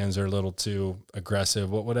our fans are a little too aggressive,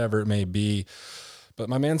 whatever it may be. But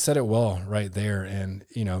my man said it well right there. And,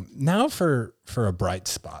 now for a bright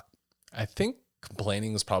spot. I think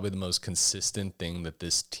complaining is probably the most consistent thing that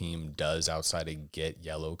this team does outside of get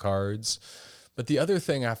yellow cards. But the other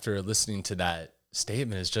thing after listening to that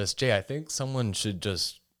statement is just, Jay, I think someone should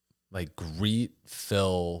just greet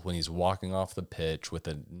Phil when he's walking off the pitch with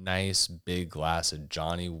a nice big glass of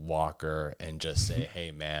Johnny Walker and just say, hey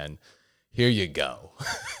man, here you go.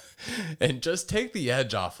 And just take the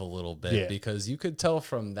edge off a little bit, because you could tell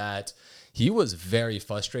from that he was very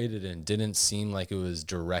frustrated and didn't seem like it was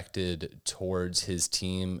directed towards his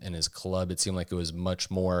team and his club. It seemed like it was much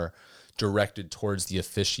more directed towards the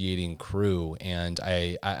officiating crew. And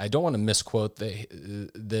I don't want to misquote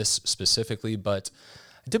this specifically, but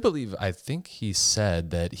I think he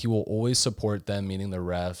said that he will always support them, meaning the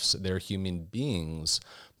refs. They're human beings.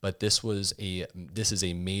 But this is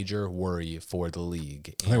a major worry for the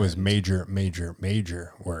league. I think it was major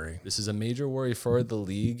worry. This is a major worry for the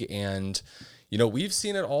league. And, you know, we've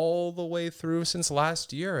seen it all the way through since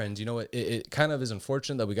last year. And, you know, it kind of is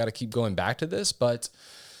unfortunate that we got to keep going back to this. But,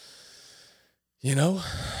 you know,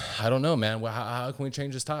 I don't know, man. How can we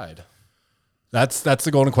change this tide? That's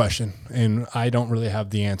the golden question, and I don't really have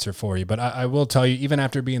the answer for you. But I will tell you, even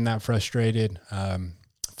after being that frustrated,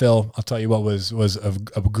 Phil, I'll tell you what was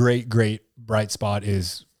a great bright spot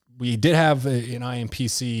is we did have an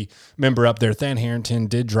IMPC member up there. Than Harrington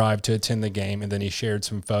did drive to attend the game, and then he shared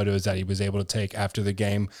some photos that he was able to take after the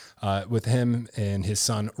game with him and his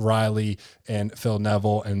son Riley and Phil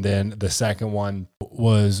Neville. And then the second one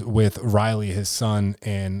was with Riley, his son,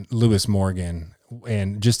 and Lewis Morgan.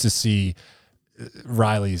 And just to see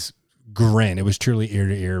Riley's grin, it was truly ear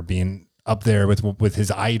to ear being up there with his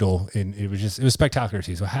idol, and it was spectacular to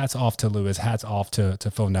see. So hats off to Lewis, hats off to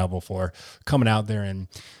Phil Neville for coming out there and,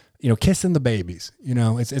 you know, kissing the babies. You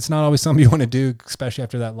know, it's not always something you want to do, especially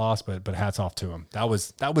after that loss, but hats off to him. That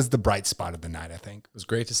was the bright spot of the night, I think. It was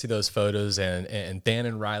great to see those photos, and Dan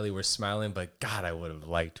and Riley were smiling, but God, I would have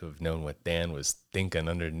liked to have known what Dan was thinking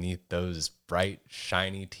underneath those bright,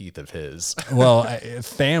 shiny teeth of his. Well,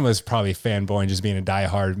 Than was probably fanboying, just being a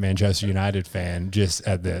diehard Manchester United fan, just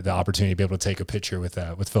at the opportunity to be able to take a picture with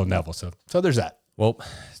Phil Neville. So there's that. Well,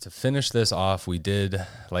 to finish this off, we did,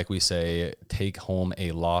 like we say, take home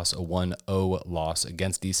a loss, a 1-0 loss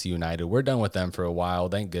against DC United. We're done with them for a while,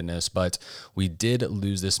 thank goodness, but we did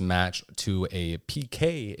lose this match to a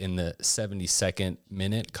PK in the 72nd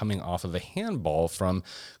minute, coming off of a handball from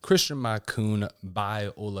Christian Makoun by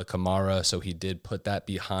Ola Kamara. So he did put that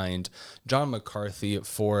behind John McCarthy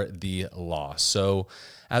for the loss. So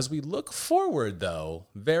as we look forward, though,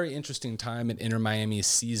 very interesting time in Inter Miami's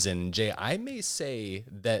season. Jay, I may say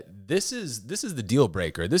that this is the deal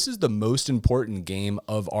breaker. This is the most important game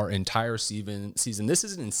of our entire season. This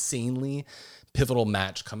is an insanely pivotal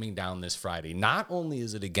match coming down this Friday. Not only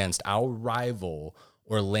is it against our rival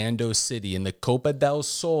Orlando City in the Copa del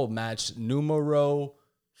Sol match numero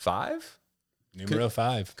 5. Numero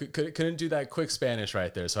 5. Couldn't do that quick Spanish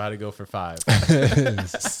right there, so I had to go for 5.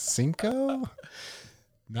 Cinco?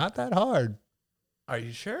 Not that hard. Are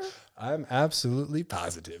you sure? I'm absolutely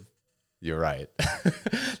positive. You're right.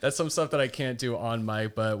 That's some stuff that I can't do on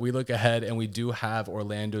mic, but we look ahead and we do have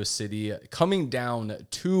Orlando City coming down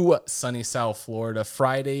to sunny South Florida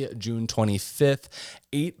Friday, June 25th,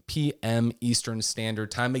 8 p.m. Eastern Standard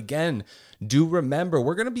Time. Again, do remember,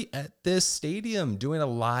 we're going to be at this stadium doing a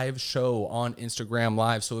live show on Instagram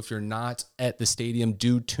Live. So if you're not at the stadium,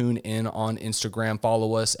 do tune in on Instagram.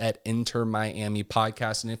 Follow us at Inter Miami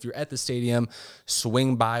Podcast. And if you're at the stadium,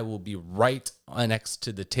 swing by. We'll be right next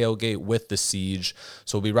to the tailgate with the Siege.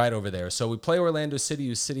 So we'll be right over there. So we play Orlando City,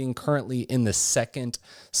 who's sitting currently in the second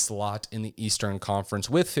slot in the Eastern Conference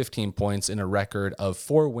with 15 points in a record of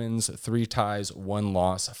 4 wins, 3 ties, 1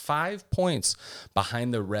 loss, 5 points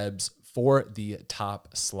behind the Rebs for the top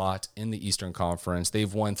slot in the Eastern Conference.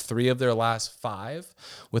 They've won 3 of their last 5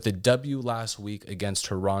 with a W last week against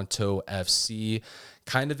Toronto FC.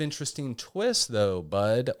 Kind of interesting twist though,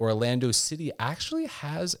 bud. Orlando City actually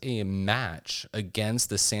has a match against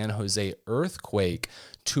the San Jose Earthquake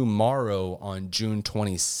tomorrow on June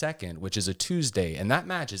 22nd, which is a Tuesday. And that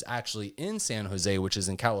match is actually in San Jose, which is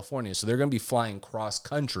in California. So they're going to be flying cross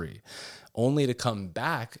country only to come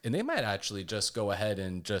back. And they might actually just go ahead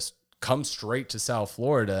and just come straight to South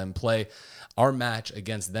Florida and play our match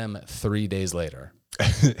against them 3 days later.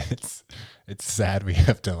 It's sad we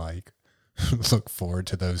have to look forward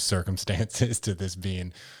to those circumstances, to this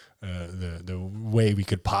being the way we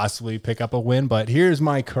could possibly pick up a win. But here's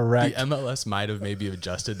my correct. The MLS might have maybe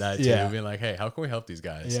adjusted that too, being like, hey, how can we help these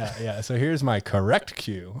guys? Yeah. So here's my correct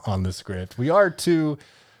cue on the script. We are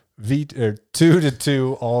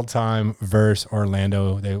 2-2 all time versus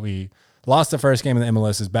Orlando. We lost the first game, and the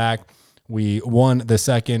MLS is back. We won the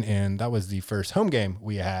second, and that was the first home game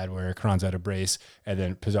we had where Carranza had a brace, and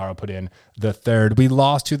then Pizarro put in the third. We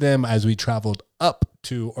lost to them as we traveled up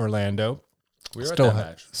to Orlando. We were at that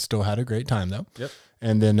match. Still had a great time, though. Yep.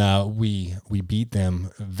 And then we beat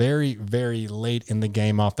them very, very late in the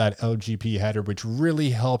game off that LGP header, which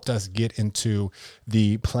really helped us get into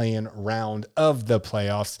the play-in round of the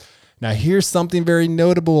playoffs. Now, here's something very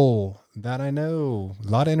notable that I know a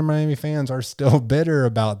lot of Inter Miami fans are still bitter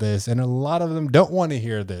about this, and a lot of them don't want to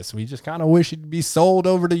hear this. We just kind of wish it'd be sold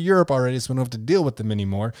over to Europe already so we don't have to deal with them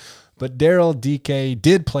anymore. But Daryl DK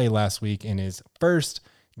did play last week in his first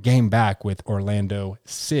game back with Orlando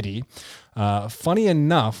City. Funny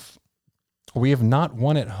enough, we have not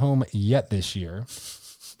won at home yet this year.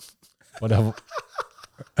 You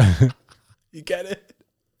get it?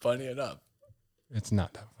 Funny enough. It's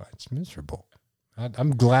not that fun. It's miserable.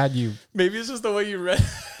 I'm glad you. Maybe it's just the way you read.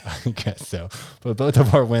 I guess so. But both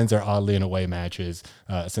of our wins are oddly in away matches,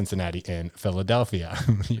 Cincinnati and Philadelphia.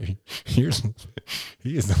 He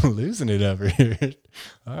is losing it over here.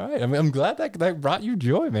 All right. I mean, I'm glad that brought you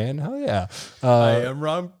joy, man. Hell yeah. I am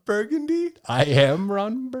Ron Burgundy. I am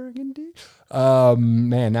Ron Burgundy.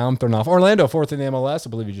 Man, now I'm thrown off. Orlando, 4th in the MLS. I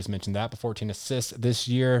believe you just mentioned that, but 14 assists this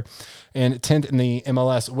year and 10th in the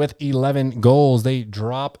MLS with 11 goals. They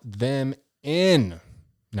drop them in.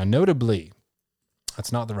 Now, notably,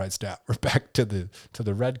 that's not the right stat. We're back to the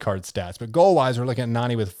red card stats. But goal-wise, we're looking at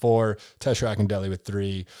Nani with 4, Tesseract and Deli with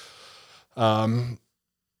 3.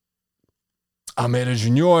 Almeida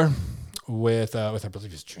Jr. with I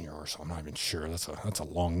believe it's Junior, so I'm not even sure. That's a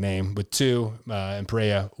long name with 2, and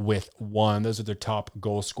Pereira with 1. Those are their top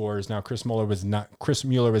goal scorers. Now Chris Mueller was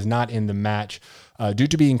not in the match due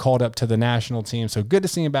to being called up to the national team. So good to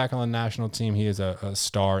see him back on the national team. He is a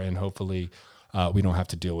star, and hopefully we don't have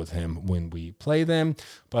to deal with him when we play them.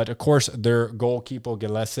 But of course, their goalkeeper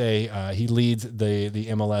Gillespie, he leads the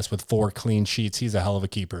MLS with 4 clean sheets. He's a hell of a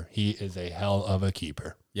keeper. He is a hell of a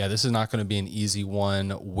keeper. Yeah, this is not going to be an easy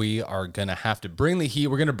one. We are going to have to bring the heat.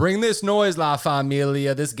 We're going to bring this noise, La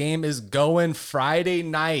Familia. This game is going Friday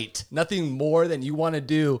night. Nothing more than you want to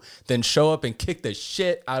do than show up and kick the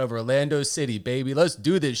shit out of Orlando City, baby. Let's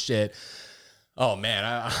do this shit. Oh, man,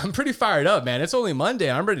 I'm pretty fired up, man. It's only Monday.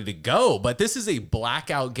 I'm ready to go. But this is a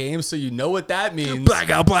blackout game, so you know what that means.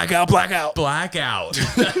 Blackout. Blackout.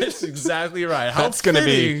 That's exactly right. That's going to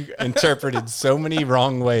be interpreted so many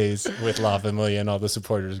wrong ways with La Familia and all the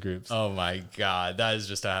supporters groups. Oh, my God. That is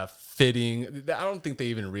just a fitting. I don't think they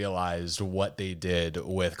even realized what they did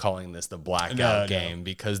with calling this the blackout game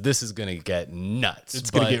because this is going to get nuts. It's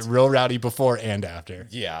going to get real rowdy before and after.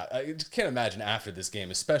 Yeah, I just can't imagine after this game,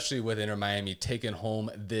 especially with Inter Miami taking home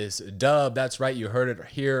this dub. That's right. You heard it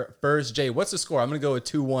here first. Jay, what's the score? I'm going to go with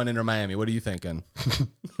 2-1 Inter Miami. What are you thinking?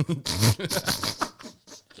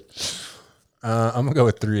 I'm going to go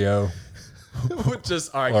with 3-0.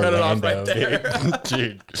 Just, all right, Orlando, cut it off right there.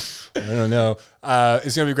 Dude, I don't know.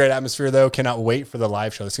 It's going to be a great atmosphere, though. Cannot wait for the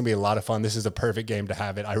live show. It's going to be a lot of fun. This is a perfect game to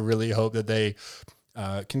have it. I really hope that they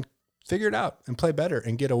can figure it out and play better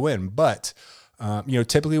and get a win. But,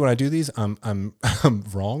 typically when I do these, I'm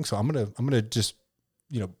wrong. So I'm gonna just,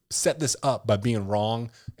 set this up by being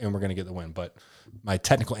wrong, and we're going to get the win. But my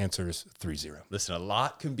technical answer is 3-0. Listen, a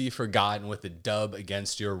lot can be forgotten with a dub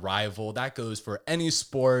against your rival. That goes for any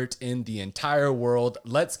sport in the entire world.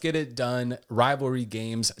 Let's get it done. Rivalry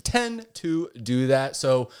games tend to do that.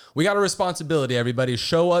 So we got a responsibility, everybody.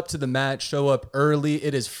 Show up to the match. Show up early.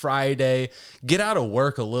 It is Friday. Get out of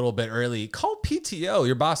work a little bit early. Call PTO.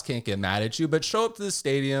 Your boss can't get mad at you, but show up to the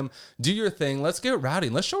stadium. Do your thing. Let's get rowdy.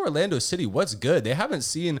 Let's show Orlando City what's good. They haven't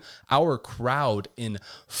seen our crowd in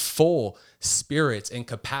full spirits and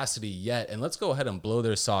capacity yet, and let's go ahead and blow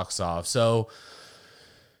their socks off. So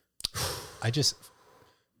I just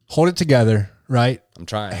hold it together, right? I'm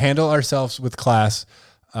trying. Handle ourselves with class.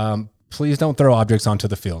 Please don't throw objects onto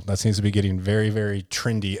the field. That seems to be getting very, very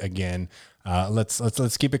trendy again.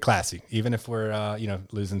 Let's keep it classy, even if we're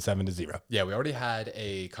losing 7-0. Yeah, we already had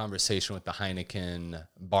a conversation with the Heineken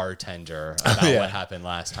bartender about what happened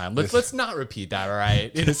last time. Let's not repeat that, all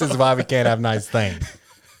right? This is why we can't have nice things.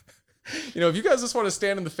 If you guys just want to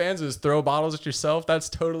stand in the fans and just throw bottles at yourself, that's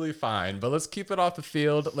totally fine. But let's keep it off the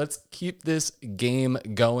field. Let's keep this game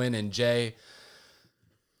going. And Jay,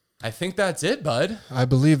 I think that's it, bud. I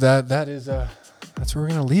believe that is that's where we're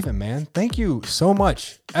going to leave it, man. Thank you so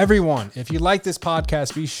much, everyone. If you like this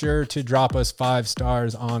podcast, be sure to drop us 5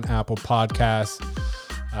 stars on Apple Podcasts.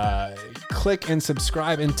 Click and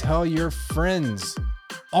subscribe and tell your friends.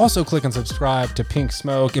 Also, click and subscribe to Pink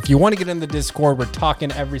Smoke. If you want to get in the Discord, we're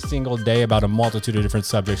talking every single day about a multitude of different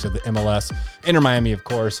subjects of the MLS, Inter Miami, of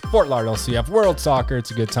course, Fort Lauderdale CF, World Soccer.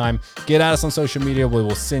 It's a good time. Get at us on social media. We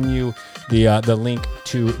will send you the link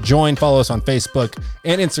to join. Follow us on Facebook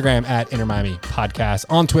and Instagram at Inter Miami Podcast,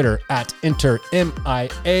 on Twitter at Inter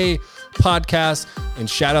MIA Podcast, and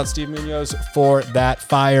shout out Steve Munoz for that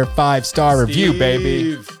fire 5-star review,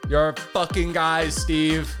 baby. You're a fucking guy,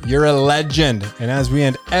 Steve. You're a legend. And as we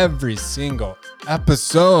end every single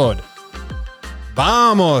episode,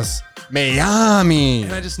 vamos Miami.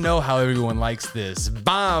 And I just know how everyone likes this.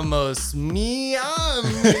 Vamos Miami.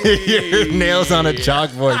 Your nails on a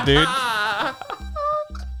chalkboard, dude.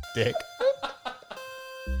 Dick.